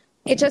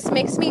 it just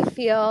makes me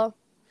feel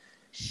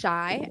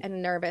shy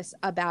and nervous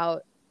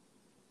about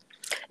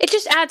It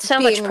just adds so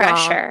much being wrong.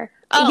 pressure.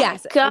 Oh my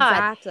Yes, God.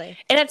 exactly.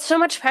 And it's so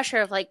much pressure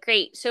of like,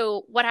 great.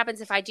 So what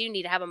happens if I do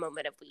need to have a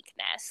moment of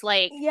weakness?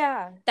 Like,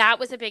 Yeah. that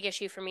was a big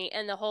issue for me.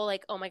 And the whole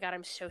like, oh my God,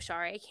 I'm so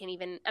sorry. I can't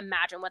even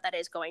imagine what that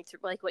is going through,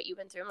 like what you've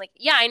been through. I'm like,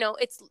 yeah, I know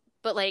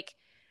but like,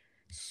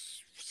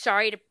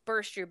 sorry to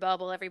burst your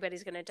bubble.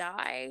 Everybody's going to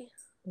die.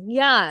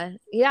 Yeah.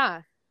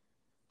 Yeah.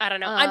 I don't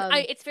know.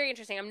 It's very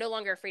interesting. I'm no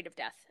longer afraid of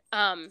death.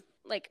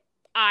 Like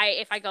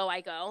if I go, I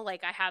go.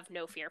 Like I have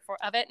no fear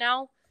of it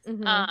now.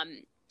 Mm-hmm.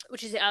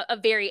 Which is a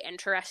very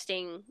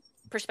interesting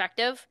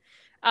perspective.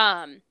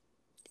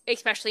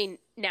 Especially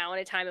now in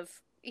a time of,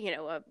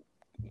 a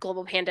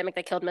global pandemic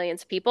that killed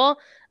millions of people.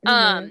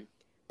 Mm-hmm.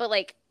 But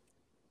like,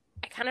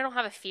 I kind of don't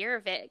have a fear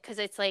of it because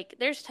it's like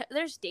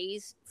there's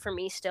days for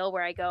me still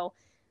where I go,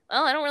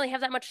 well, I don't really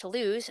have that much to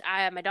lose.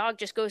 My dog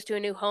just goes to a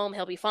new home;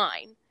 he'll be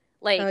fine.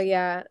 Oh Like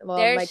yeah. Well,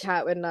 my there's,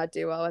 cat would not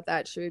do well with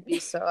that. She would be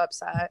so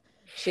upset.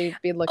 She'd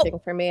be looking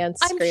for me and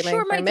I'm screaming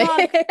sure for my me.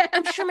 dog.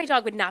 I'm sure my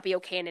dog would not be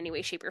okay in any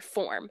way, shape, or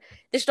form.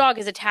 This dog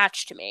is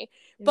attached to me,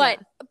 Yeah.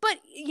 but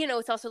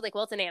it's also like,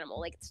 well, it's an animal.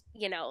 Like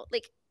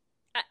like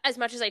as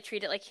much as I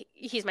treat it like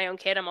he's my own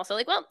kid, I'm also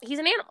like, well, he's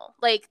an animal.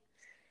 Like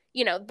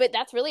but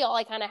that's really all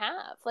I kind of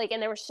have. Like,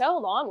 and there was so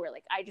long where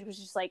like I was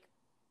just like,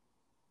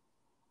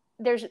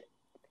 there's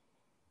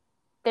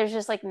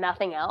just like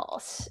nothing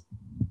else.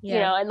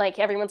 Yeah. And like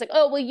everyone's like,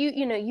 oh well,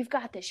 you've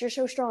got this. You're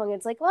so strong.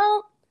 It's like,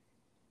 well,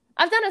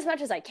 I've done as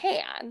much as I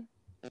can.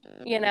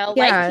 Life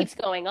Yeah. keeps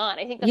going on.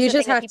 I think that's You the thing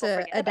just that have people to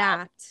forget about.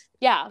 adapt.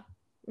 Yeah.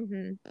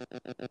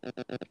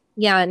 Mm-hmm.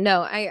 Yeah.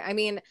 No, I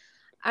mean,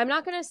 I'm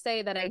not going to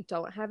say that I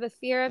don't have a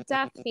fear of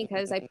death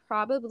because I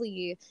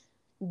probably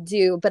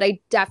do, but I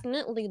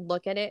definitely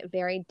look at it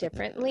very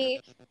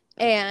differently.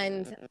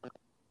 And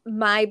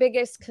my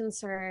biggest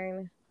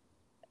concern,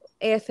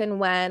 if and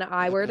when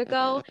I were to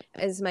go,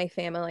 is my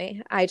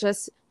family. I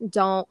just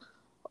don't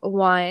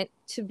want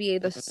to be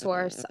the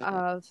source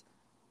of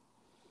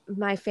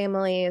my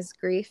family's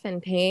grief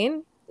and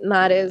pain.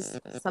 That is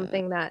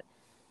something that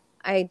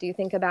I do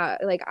think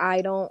about. Like,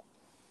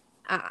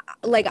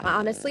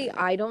 honestly,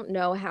 I don't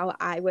know how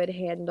I would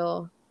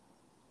handle.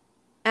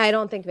 I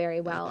don't think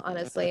very well,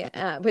 honestly,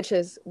 which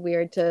is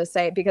weird to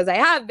say because I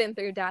have been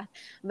through death,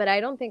 but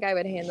I don't think I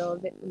would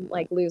handle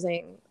like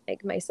losing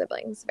like my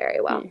siblings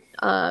very well.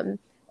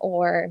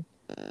 Or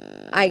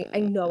I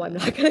know I'm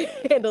not going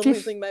to handle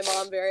losing my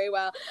mom very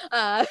well.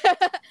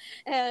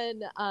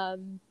 And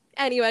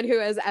anyone who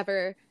has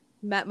ever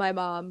met my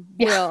mom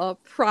will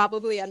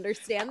probably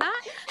understand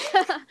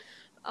that.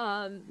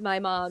 My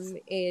mom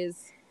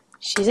is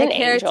She's a an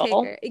caretaker.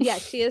 angel. Yeah,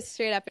 she is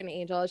straight up an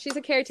angel. She's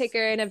a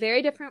caretaker in a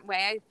very different way,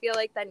 I feel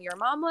like, than your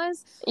mom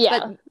was.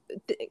 Yeah.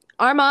 But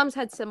our moms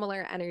had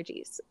similar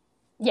energies.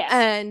 Yes.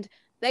 And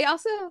they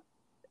also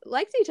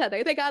liked each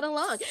other. They got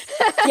along.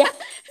 Yeah.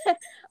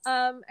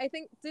 I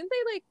think, didn't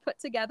they like put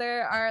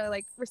together our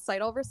like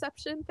recital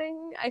reception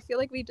thing? I feel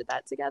like we did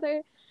that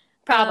together.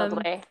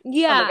 Probably.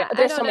 Yeah. Oh my God.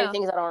 There's so many know.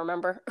 things I don't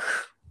remember.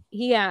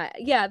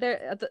 Yeah.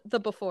 They're the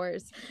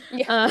befores.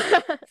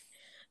 Yeah.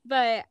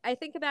 But I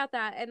think about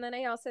that, and then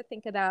I also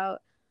think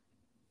about,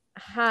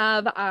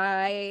 have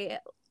I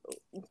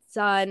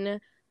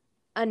done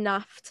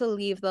enough to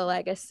leave the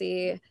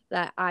legacy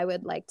that I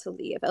would like to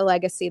leave, a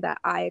legacy that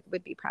I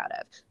would be proud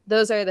of?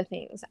 Those are the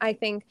things. I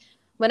think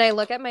when I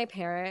look at my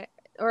parent,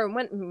 or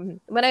when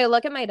I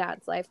look at my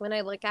dad's life, when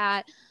I look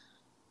at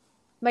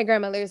my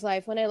grandmother's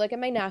life, when I look at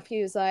my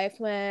nephew's life,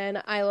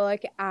 when I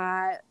look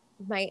at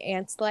my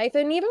aunt's life,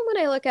 and even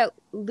when I look at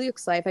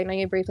Luke's life, I know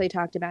you briefly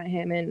talked about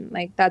him, and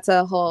like that's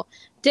a whole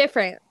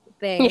different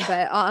thing,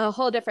 but a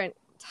whole different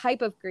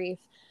type of grief.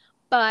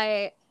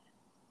 But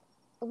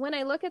when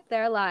I look at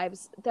their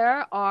lives,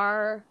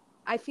 I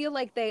feel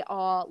like they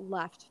all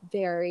left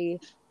very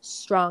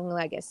strong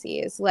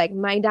legacies. Like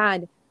my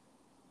dad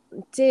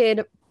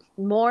did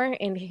more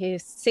in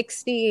his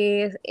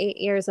 68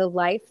 years of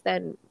life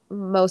than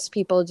most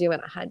people do in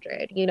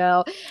 100.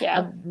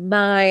 Yeah.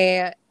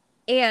 My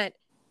aunt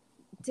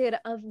did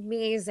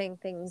amazing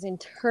things in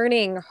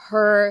turning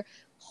her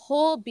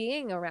whole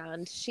being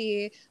around.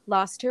 She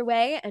lost her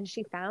way and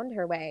she found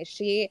her way.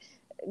 She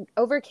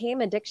overcame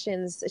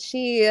addictions.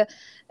 She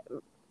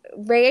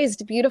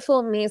raised beautiful,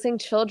 amazing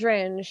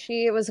children.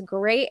 She was a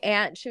great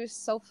aunt. She was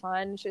so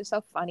fun. She was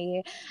so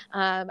funny.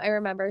 I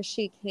remember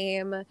she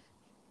came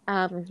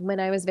when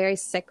I was very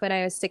sick when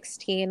I was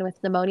 16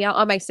 with pneumonia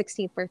on my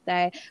 16th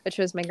birthday, which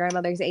was my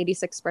grandmother's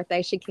 86th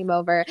birthday. She came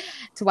over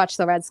to watch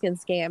the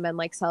Redskins game and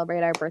like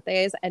celebrate our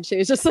birthdays, and she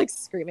was just like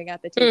screaming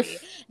at the TV.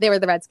 They were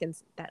the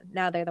Redskins then.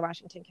 Now they're the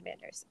Washington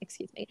Commanders.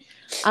 Excuse me.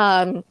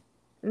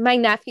 My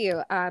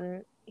nephew,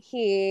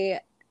 he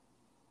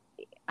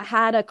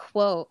had a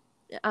quote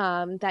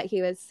that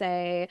he would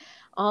say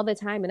all the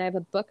time, and I have a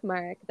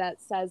bookmark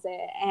that says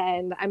it,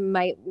 and I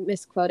might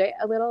misquote it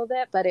a little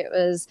bit, but it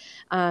was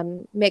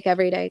make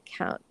every day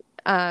count.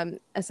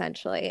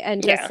 essentially.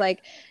 And just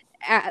like,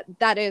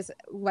 that is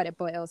what it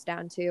boils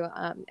down to.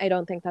 I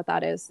don't think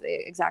that is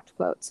the exact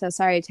quote. So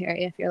sorry,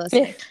 Terry, if you're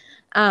listening.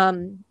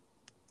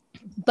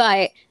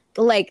 But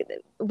like,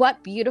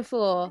 what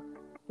beautiful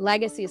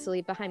legacies to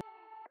leave behind.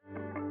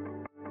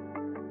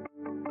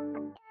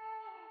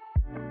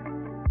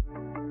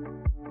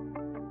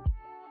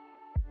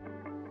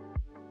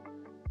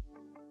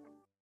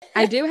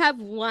 I do have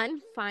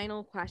one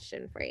final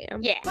question for you.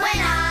 Yeah. When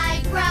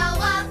I grow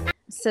up.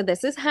 So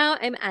this is how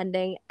I'm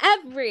ending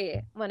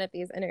every one of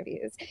these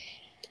interviews.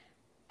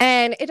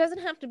 And it doesn't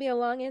have to be a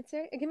long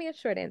answer. It can be a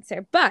short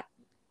answer. But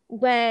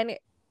when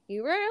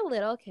you were a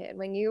little kid,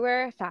 when you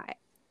were 5,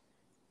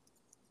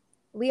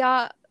 we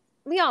all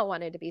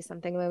wanted to be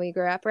something when we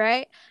grew up,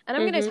 right? And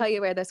I'm going to tell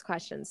you where this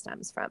question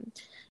stems from.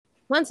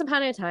 Once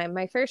upon a time,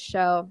 my first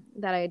show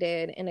that I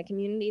did in a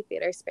community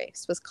theater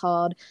space was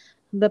called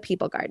The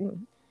People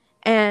Garden.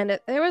 And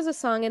there was a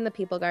song in The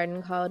People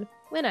Garden called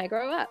When I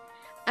Grow Up.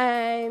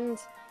 And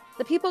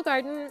The People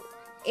Garden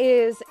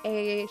is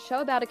a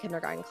show about a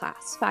kindergarten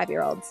class,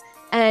 5-year-olds.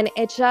 And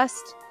it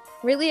just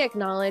really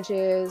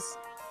acknowledges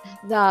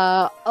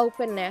the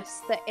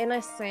openness, the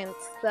innocence,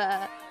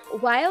 the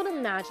wild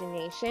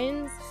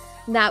imaginations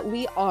that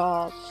we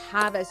all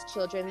have as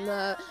children,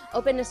 the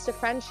openness to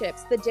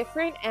friendships, the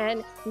different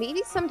and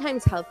maybe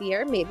sometimes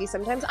healthier, maybe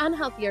sometimes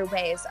unhealthier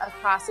ways of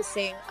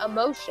processing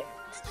emotions,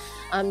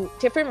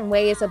 different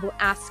ways of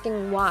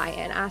asking why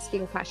and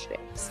asking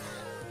questions.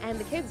 And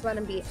the kids want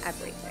to be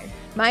everything.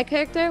 My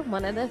character,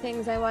 one of the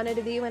things I wanted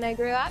to be when I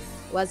grew up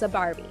was a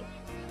Barbie.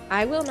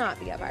 I will not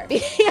be a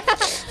Barbie.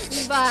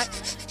 But,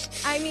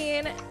 I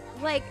mean,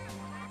 like,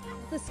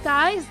 the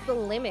sky's the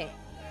limit.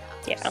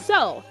 Yeah.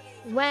 So,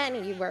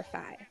 when you were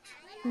 5,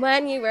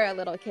 when you were a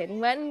little kid,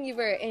 when you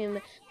were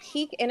in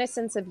peak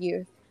innocence of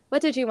youth,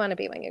 what did you want to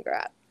be when you grew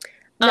up?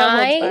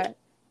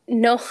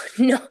 No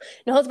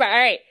holds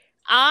barred.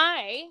 All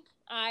right.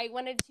 I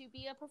wanted to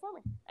be a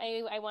performer.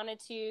 I wanted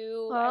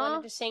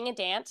to sing and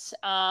dance.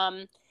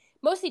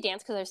 Mostly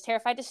dance because I was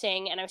terrified to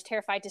sing and I was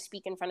terrified to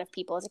speak in front of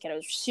people as a kid. I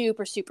was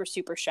super, super,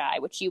 super shy,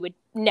 which you would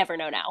never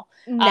know now.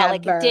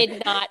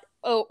 Did not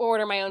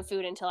order my own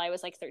food until I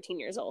was like 13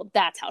 years old.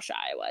 That's how shy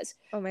I was.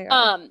 Oh my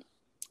God.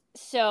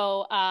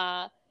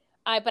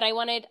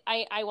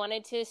 I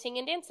wanted to sing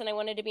and dance and I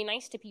wanted to be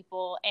nice to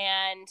people.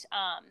 And,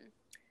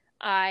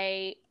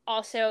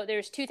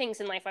 there's 2 things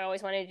in life I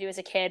always wanted to do as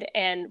a kid,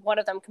 and one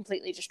of them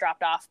completely just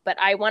dropped off, but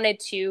I wanted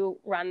to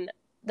run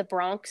the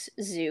Bronx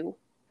Zoo.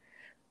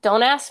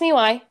 Don't ask me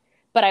why,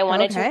 but I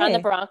wanted to run the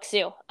Bronx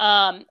Zoo.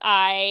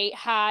 I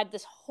had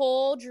this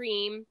whole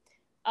dream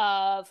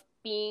of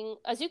being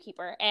a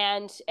zookeeper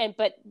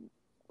but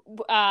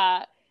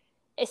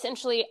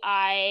essentially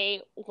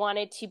I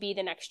wanted to be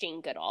the next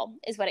Jane Goodall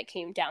is what it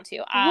came down to.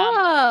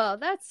 Whoa,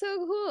 that's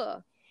so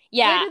cool.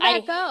 Yeah. Where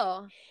did that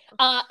go?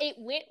 It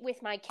went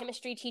with my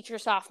chemistry teacher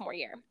sophomore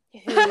year,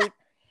 who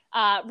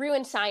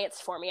ruined science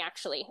for me,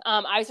 actually.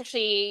 I was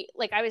actually,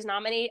 I was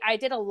nominated. I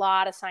did a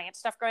lot of science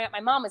stuff growing up.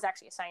 My mom was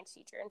actually a science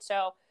teacher, and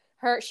so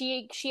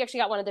she actually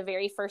got one of the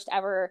very first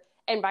ever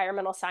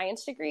environmental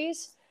science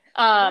degrees.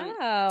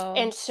 Wow.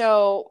 And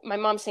so my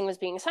mom's thing was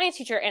being a science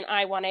teacher, and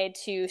I wanted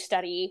to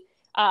study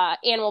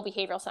animal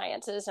behavioral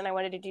sciences, and I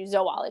wanted to do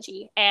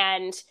zoology.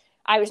 And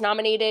I was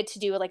nominated to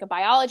do a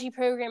biology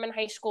program in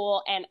high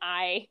school, and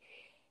I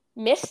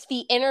missed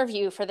the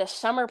interview for the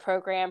summer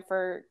program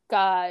for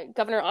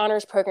Governor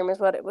Honors Program is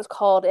what it was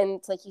called.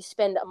 And it's you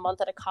spend a month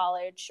at a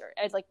college or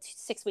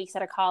 6 weeks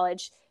at a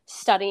college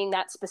studying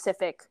that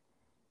specific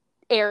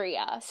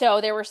area. So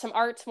there were some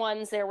arts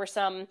ones, there were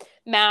some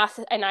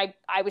math, and I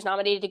was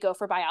nominated to go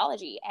for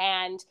biology.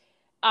 And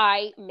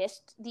I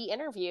missed the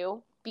interview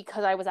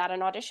because I was at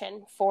an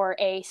audition for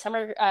a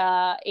summer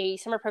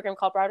program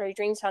called Broadway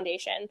Dreams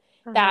Foundation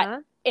that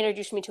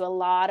introduced me to a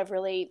lot of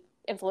really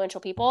influential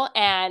people.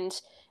 And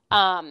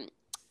from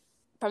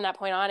that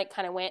point on, it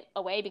kind of went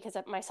away because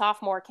my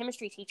sophomore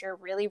chemistry teacher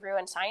really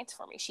ruined science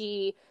for me.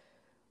 She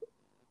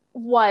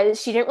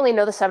didn't really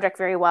know the subject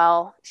very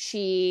well.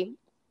 She,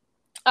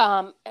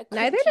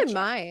 neither did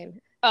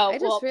mine. Oh, I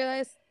just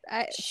realized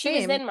she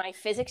was then my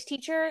physics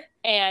teacher,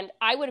 and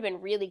I would have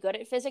been really good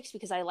at physics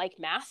because I liked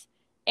math,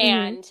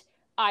 and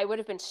I would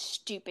have been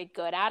stupid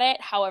good at it.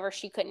 However,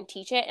 she couldn't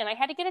teach it, and I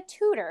had to get a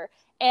tutor,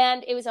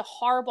 and it was a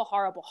horrible,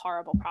 horrible,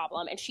 horrible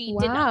problem. And she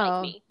did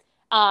not like me.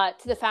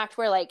 To the fact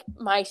where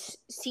my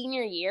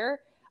senior year,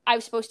 I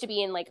was supposed to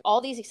be in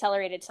all these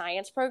accelerated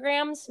science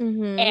programs,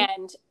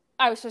 and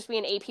I was supposed to be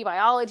in AP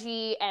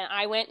biology, and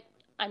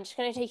I'm just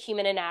going to take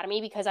human anatomy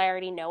because I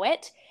already know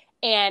it.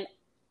 And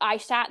I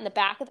sat in the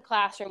back of the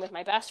classroom with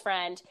my best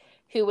friend,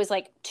 who was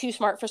too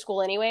smart for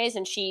school anyways,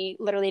 and she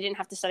literally didn't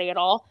have to study at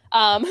all.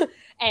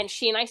 And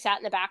she and I sat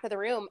in the back of the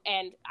room,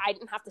 and I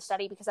didn't have to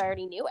study because I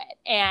already knew it.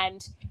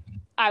 And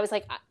I was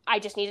I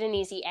just needed an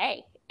easy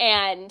A.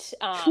 And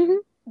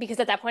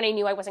because at that point I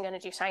knew I wasn't going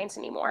to do science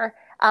anymore.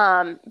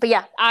 But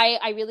yeah,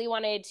 I really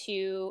wanted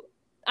to,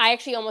 I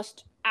actually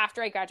almost,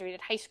 after I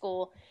graduated high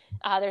school,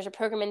 there's a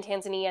program in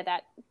Tanzania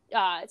that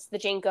it's the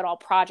Jane Goodall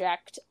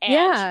Project,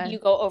 and you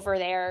go over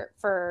there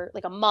for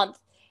like a month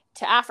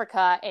to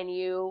Africa, and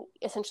you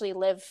essentially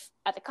live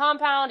at the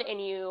compound,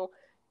 and you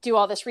do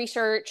all this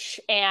research,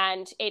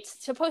 and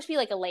it's supposed to be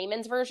like a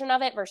layman's version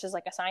of it versus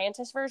like a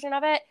scientist version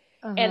of it.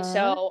 And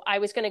so I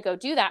was going to go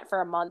do that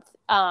for a month.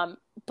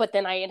 But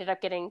then I ended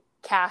up getting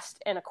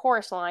cast in a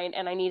chorus line,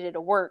 and I needed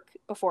to work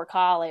before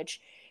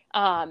college.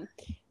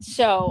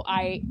 So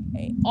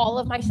all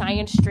of my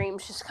science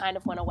streams just kind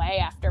of went away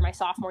after my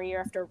sophomore year,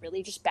 after a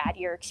really just bad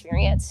year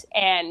experience.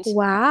 And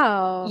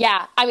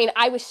yeah, I mean,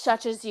 I was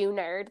such a zoo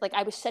nerd. Like,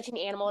 I was such an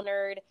animal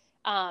nerd.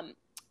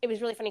 It was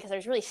really funny because I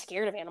was really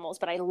scared of animals,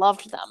 but I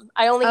loved them.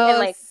 I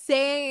only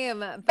same,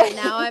 but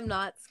now I'm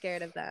not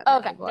scared of them.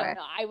 Okay, anymore.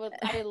 No, I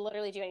would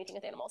literally do anything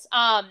with animals.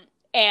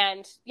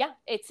 And yeah,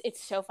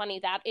 it's so funny.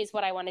 That is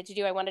what I wanted to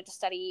do. I wanted to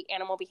study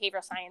animal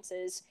behavioral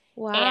sciences.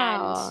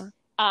 Wow.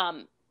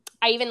 And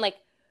I even, like,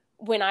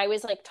 when I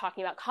was like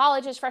talking about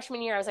college's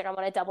freshman year, I was like, I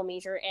want to double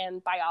major in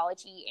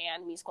biology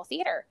and musical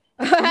theater,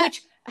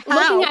 which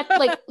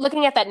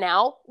looking at that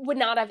now would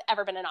not have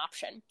ever been an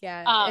option.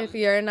 Yeah. If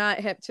you're not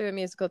hip to a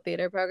musical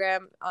theater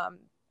program,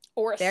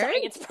 or a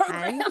science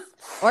program.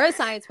 Or a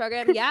science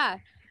program. Yeah.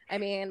 I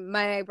mean,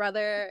 my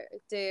brother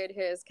did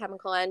his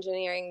chemical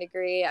engineering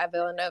degree at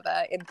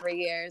Villanova in 3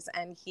 years,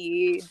 and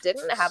he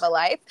didn't have a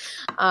life.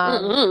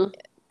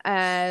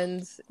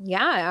 And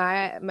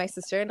yeah, my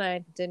sister and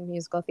I did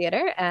musical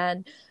theater,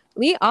 and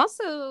we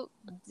also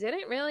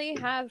didn't really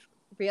have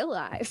real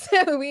lives.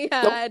 We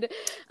had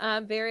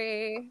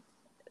very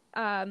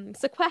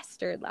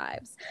sequestered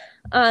lives.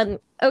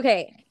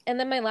 Okay, and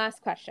then my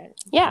last question.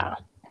 Yeah.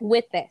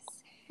 With this,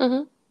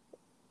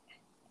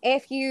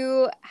 if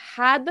you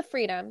had the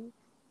freedom,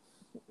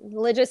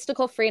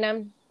 logistical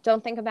freedom,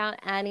 don't think about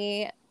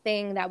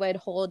anything that would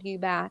hold you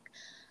back,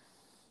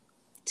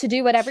 to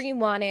do whatever you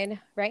wanted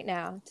right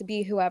now, to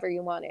be whoever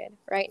you wanted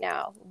right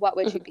now, what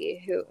would you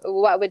be?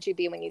 What would you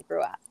be when you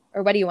grew up?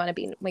 Or what do you want to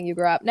be when you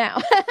grow up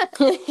now?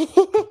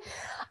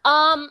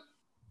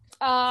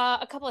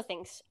 A couple of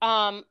things.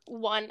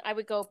 One, I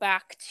would go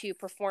back to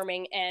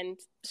performing. And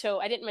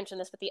so I didn't mention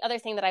this, but the other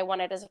thing that I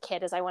wanted as a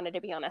kid is I wanted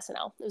to be on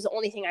SNL. It was the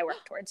only thing I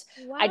worked towards.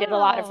 Wow. I did a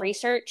lot of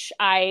research.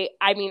 I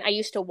mean, I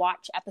used to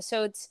watch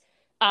episodes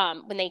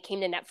when they came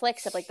to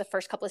Netflix of like the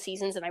first couple of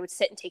seasons, and I would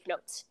sit and take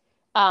notes.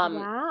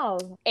 Wow.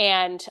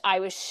 And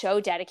I was so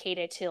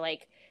dedicated to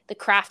like the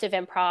craft of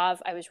improv.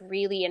 I was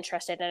really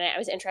interested in it. I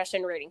was interested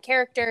in writing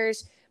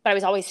characters, but I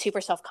was always super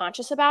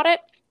self-conscious about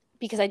it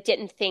because I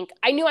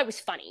knew I was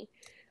funny.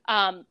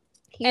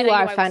 You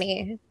are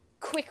funny.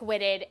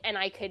 Quick-witted, and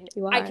I can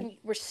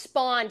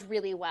respond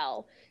really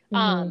well.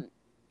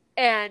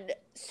 And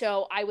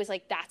so I was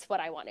like, that's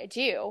what I want to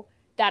do.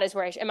 That is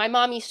where and my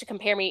mom used to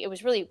compare me. It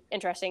was really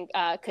interesting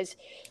because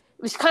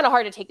it was kind of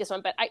hard to take this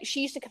one, but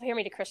she used to compare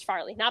me to Chris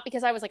Farley, not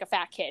because I was like a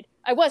fat kid.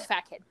 I was a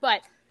fat kid,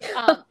 but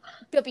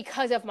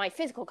because of my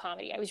physical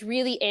comedy. I was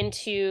really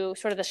into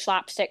sort of the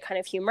slapstick kind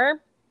of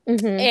humor.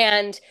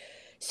 And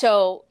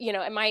so, you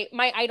know, and my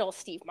idol,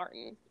 Steve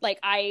Martin, like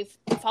I've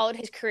followed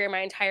his career my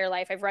entire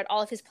life. I've read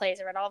all of his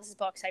plays. I read all of his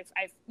books.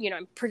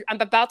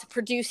 I'm about to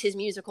produce his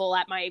musical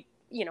at my,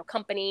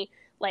 company.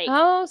 Like,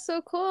 oh,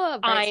 so cool.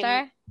 Bright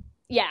Star.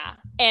 Yeah.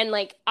 And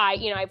like,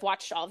 I've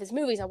watched all of his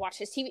movies. I've watched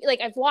his TV. Like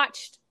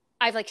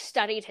I've like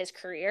studied his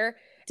career.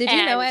 Did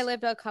you know I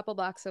lived a couple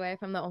blocks away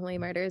from the Only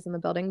Murders in the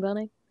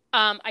Building?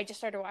 I just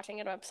started watching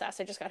it. I'm obsessed.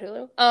 I just got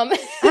Hulu.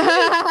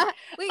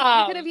 Wait,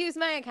 you could have used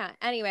my account.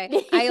 Anyway,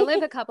 I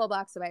live a couple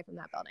blocks away from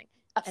that building.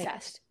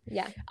 Obsessed.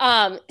 Yeah.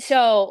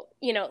 So,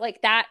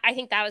 like that, I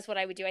think that was what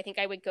I would do. I think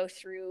I would go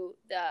through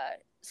the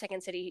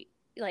Second City,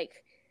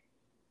 like,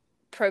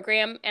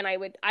 program, and I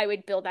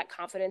would build that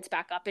confidence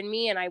back up in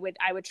me, and I would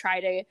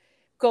try to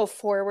go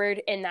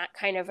forward in that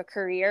kind of a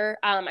career.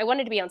 I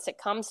wanted to be on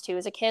sitcoms too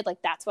as a kid.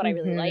 Like that's what I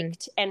really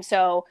liked. And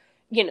so,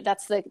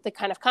 that's the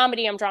kind of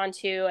comedy I'm drawn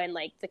to, and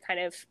like the kind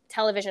of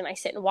television I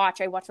sit and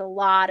watch. I watch a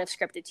lot of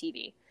scripted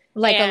TV.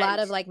 Like a lot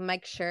of like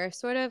Mike Schur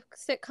sort of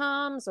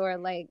sitcoms, or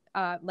like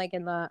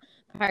in the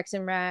Parks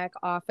and Rec,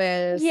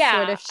 Office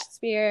sort of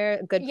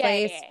sphere, Good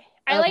Place. Yeah.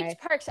 I liked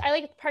Parks. I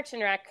liked Parks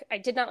and Rec. I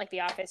did not like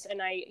The Office,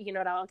 and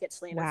I'll get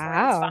slandered for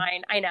it. It's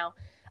fine. I know.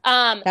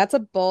 That's a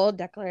bold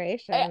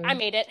declaration. I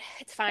made it.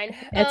 It's fine.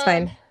 It's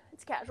fine.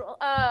 It's casual.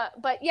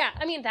 But yeah,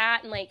 I mean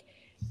that, and like,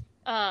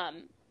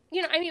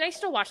 I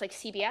still watch like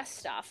CBS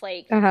stuff,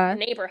 like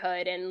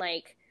Neighborhood, and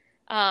like,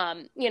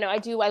 I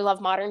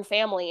love Modern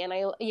Family, and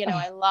I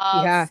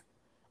love,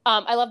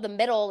 I love The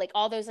Middle, like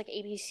all those like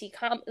ABC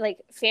like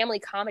family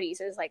comedies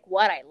is like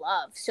what I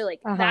love. So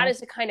like that is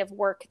the kind of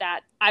work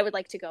that I would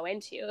like to go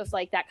into, of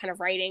like that kind of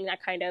writing,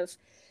 that kind of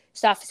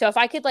stuff. So if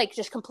I could like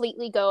just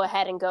completely go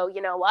ahead and go,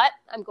 you know what,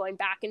 I'm going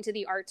back into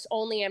the arts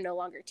only. I'm no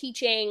longer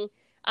teaching.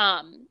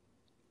 I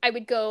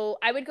would go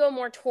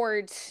more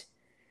towards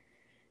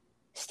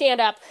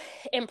stand-up,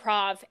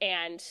 improv,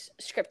 and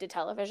scripted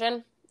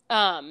television.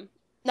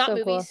 Not so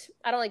movies. Cool.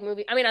 I don't like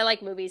movies. I mean, I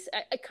like movies.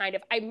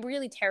 I'm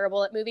really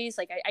terrible at movies.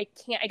 Like I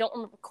don't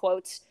remember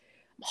quotes.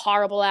 I'm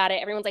horrible at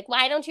it. Everyone's like,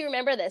 why don't you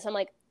remember this? I'm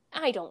like,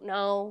 I don't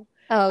know.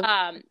 Oh,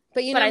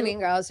 but you know I Mean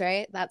Girls,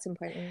 right? That's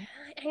important.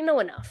 I know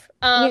enough.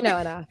 You know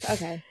enough.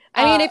 Okay.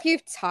 I mean, if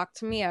you've talked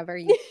to me ever,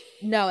 you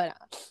know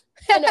enough.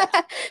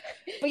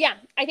 But yeah,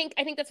 I think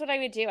that's what I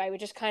would do. I would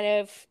just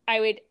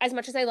as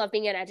much as I love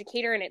being an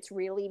educator and it's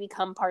really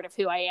become part of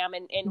who I am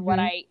and what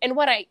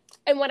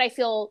I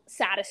feel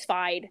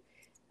satisfied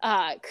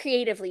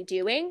creatively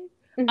doing.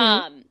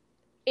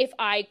 If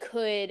I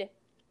could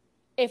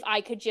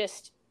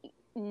just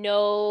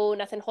know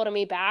nothing holding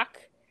me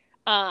back,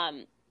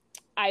 I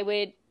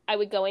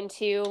would go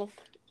into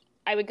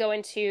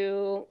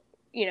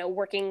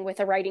working with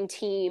a writing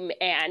team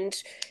and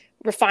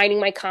refining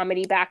my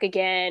comedy back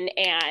again,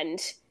 and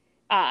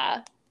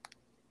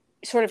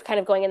sort of kind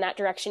of going in that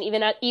direction,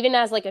 even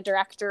as like a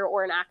director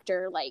or an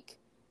actor, like,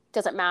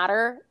 doesn't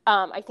matter.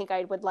 I think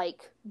I would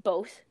like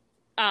both.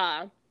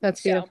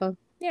 That's beautiful.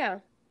 Yeah.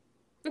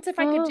 That's if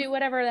I could do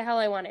whatever the hell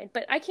I wanted,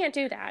 but I can't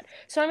do that.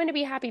 So I'm going to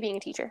be happy being a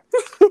teacher.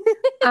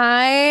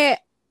 I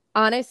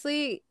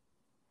honestly,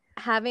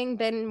 having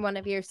been one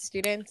of your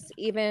students,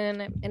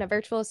 even in a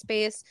virtual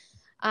space,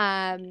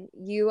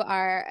 you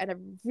are a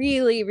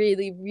really,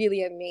 really,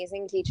 really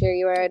amazing teacher.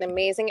 You are an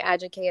amazing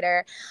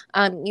educator.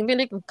 Even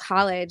in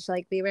college,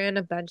 like, we were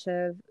in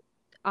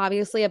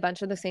obviously a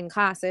bunch of the same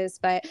classes,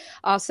 but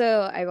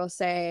also I will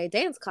say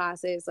dance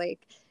classes,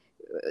 like,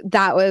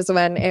 that was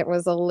when it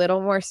was a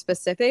little more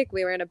specific.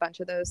 We were in a bunch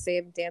of those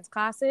same dance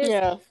classes.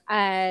 Yeah.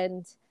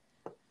 And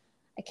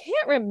I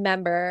can't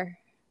remember.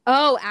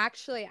 Oh,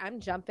 actually,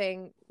 I'm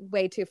jumping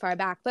way too far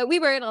back, but we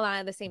were in a lot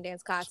of the same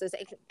dance classes,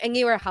 and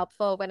you were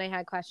helpful when I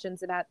had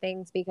questions about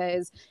things,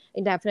 because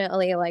I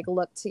definitely like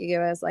looked to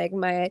you as like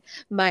my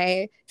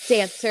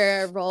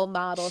dancer role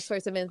model,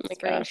 source of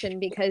inspiration,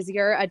 because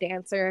you're a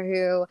dancer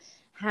who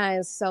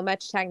has so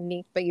much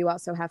technique, but you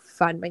also have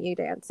fun when you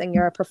dance, and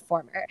you're a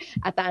performer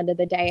at the end of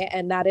the day,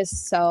 and that is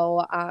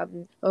so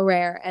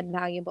rare and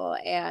valuable,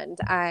 and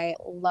I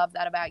love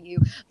that about you.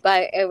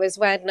 But it was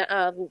when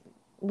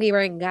we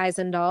were in Guys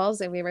and Dolls,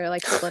 and we were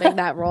like splitting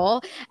that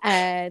role,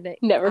 and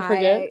never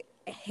forget.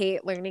 I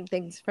hate learning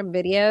things from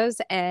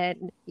videos,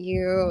 and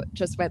you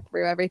just went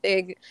through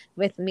everything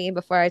with me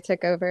before I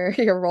took over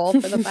your role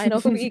for the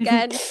final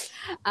weekend,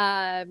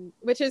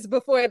 which is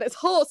before this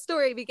whole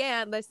story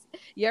began, this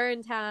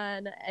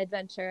Urinetown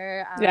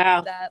adventure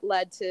that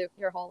led to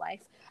your whole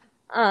life.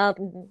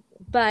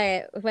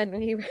 But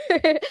when you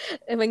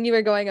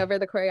were going over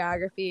the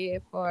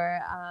choreography for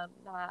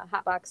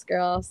Hotbox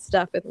Girl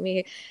stuff with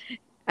me,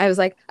 I was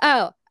like,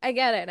 oh, I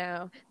get it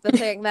now. The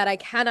thing that I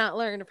cannot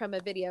learn from a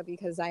video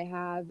because I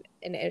have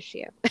an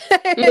issue.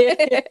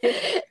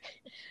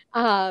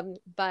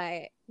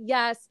 But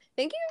yes,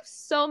 thank you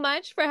so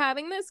much for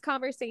having this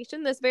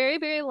conversation, this very,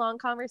 very long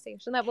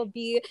conversation that will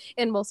be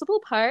in multiple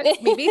parts,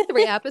 maybe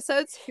 3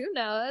 episodes, who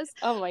knows?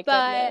 Oh my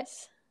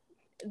goodness.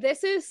 But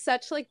this is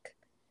such like,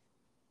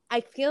 I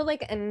feel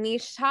like a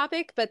niche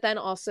topic, but then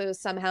also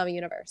somehow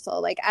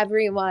universal. Like,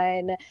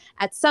 everyone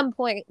at some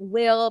point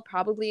will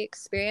probably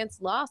experience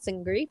loss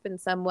and grief in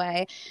some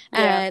way.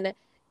 Yeah. And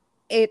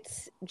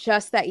it's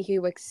just that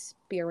you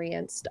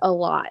experienced a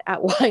lot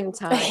at one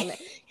time.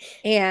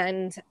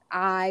 And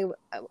I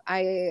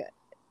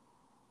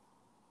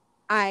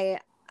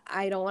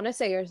don't want to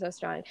say you're so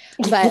strong,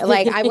 but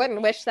like, I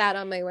wouldn't wish that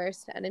on my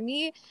worst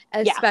enemy,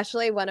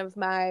 especially one of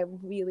my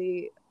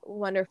really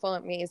wonderful,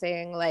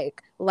 amazing,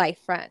 like, life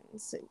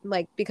friends,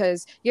 like,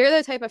 because you're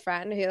the type of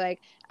friend who,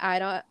 like, I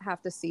don't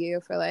have to see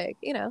you for, like,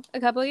 you know, a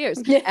couple of years,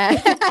 and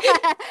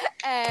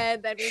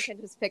then we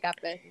can just pick up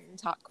and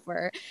talk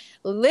for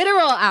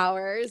literal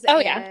hours.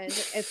 And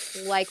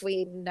it's like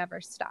we never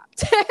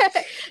stopped.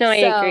 No, I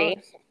agree.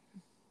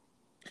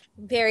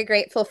 Very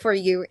grateful for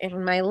you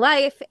in my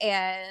life,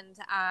 and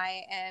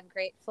I am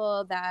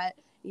grateful that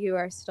you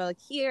are still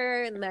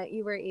here and that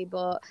you were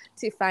able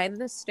to find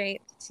the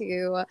strength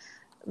to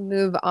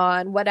move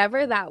on,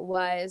 whatever that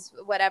was,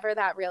 whatever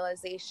that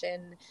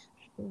realization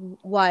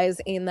was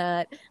in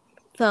that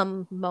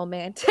thumb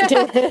moment.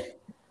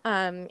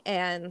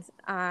 And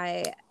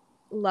I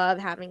love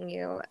having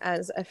you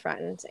as a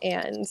friend,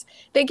 and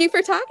thank you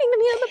for talking to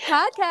me on the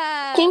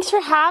podcast. Thanks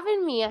for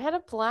having me. I had a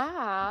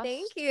blast.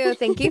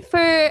 Thank you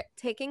for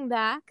taking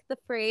back the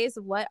phrase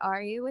 "what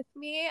are you" with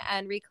me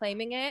and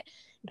reclaiming it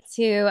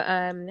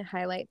to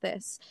highlight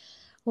this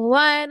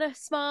one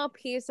small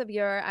piece of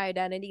your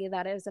identity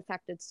that has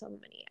affected so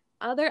many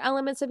other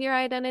elements of your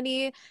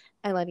identity.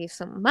 I love you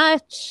so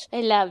much.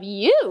 I love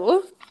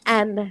you.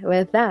 And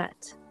with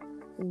that,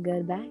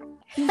 goodbye.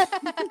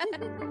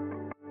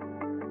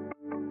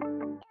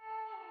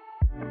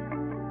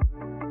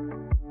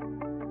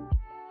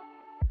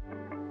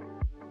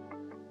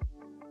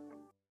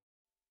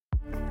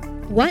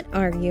 What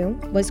Are You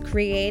was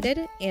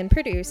created and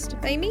produced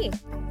by me,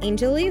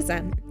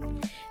 Angeliza.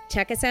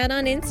 Check us out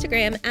on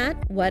Instagram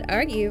at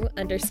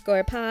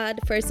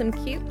whatareyu_pod for some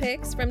cute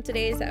pics from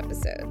today's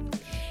episode.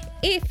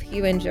 If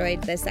you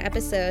enjoyed this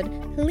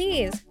episode,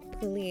 please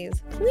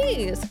please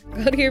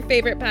go to your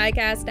favorite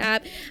podcast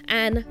app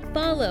and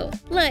follow,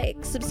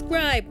 like,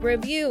 subscribe,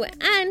 review,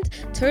 and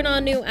turn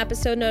on new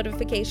episode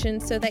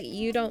notifications so that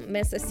you don't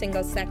miss a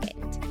single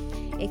second.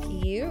 If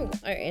you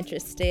are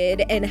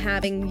interested in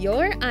having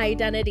your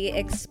identity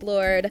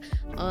explored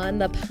on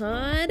the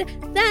pod,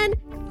 then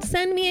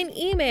send me an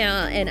email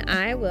and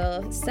I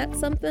will set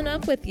something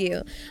up with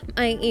you.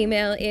 My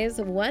email is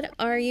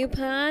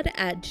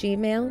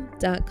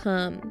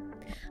whatareyoupod@gmail.com.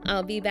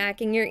 I'll be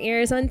back in your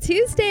ears on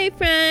Tuesday,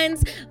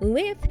 friends,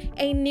 with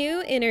a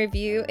new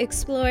interview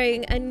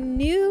exploring a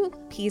new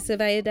piece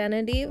of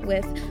identity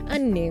with a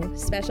new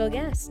special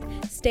guest.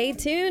 Stay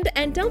tuned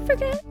and don't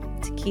forget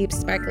to keep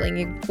sparkling,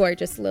 you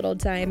gorgeous little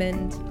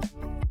diamond.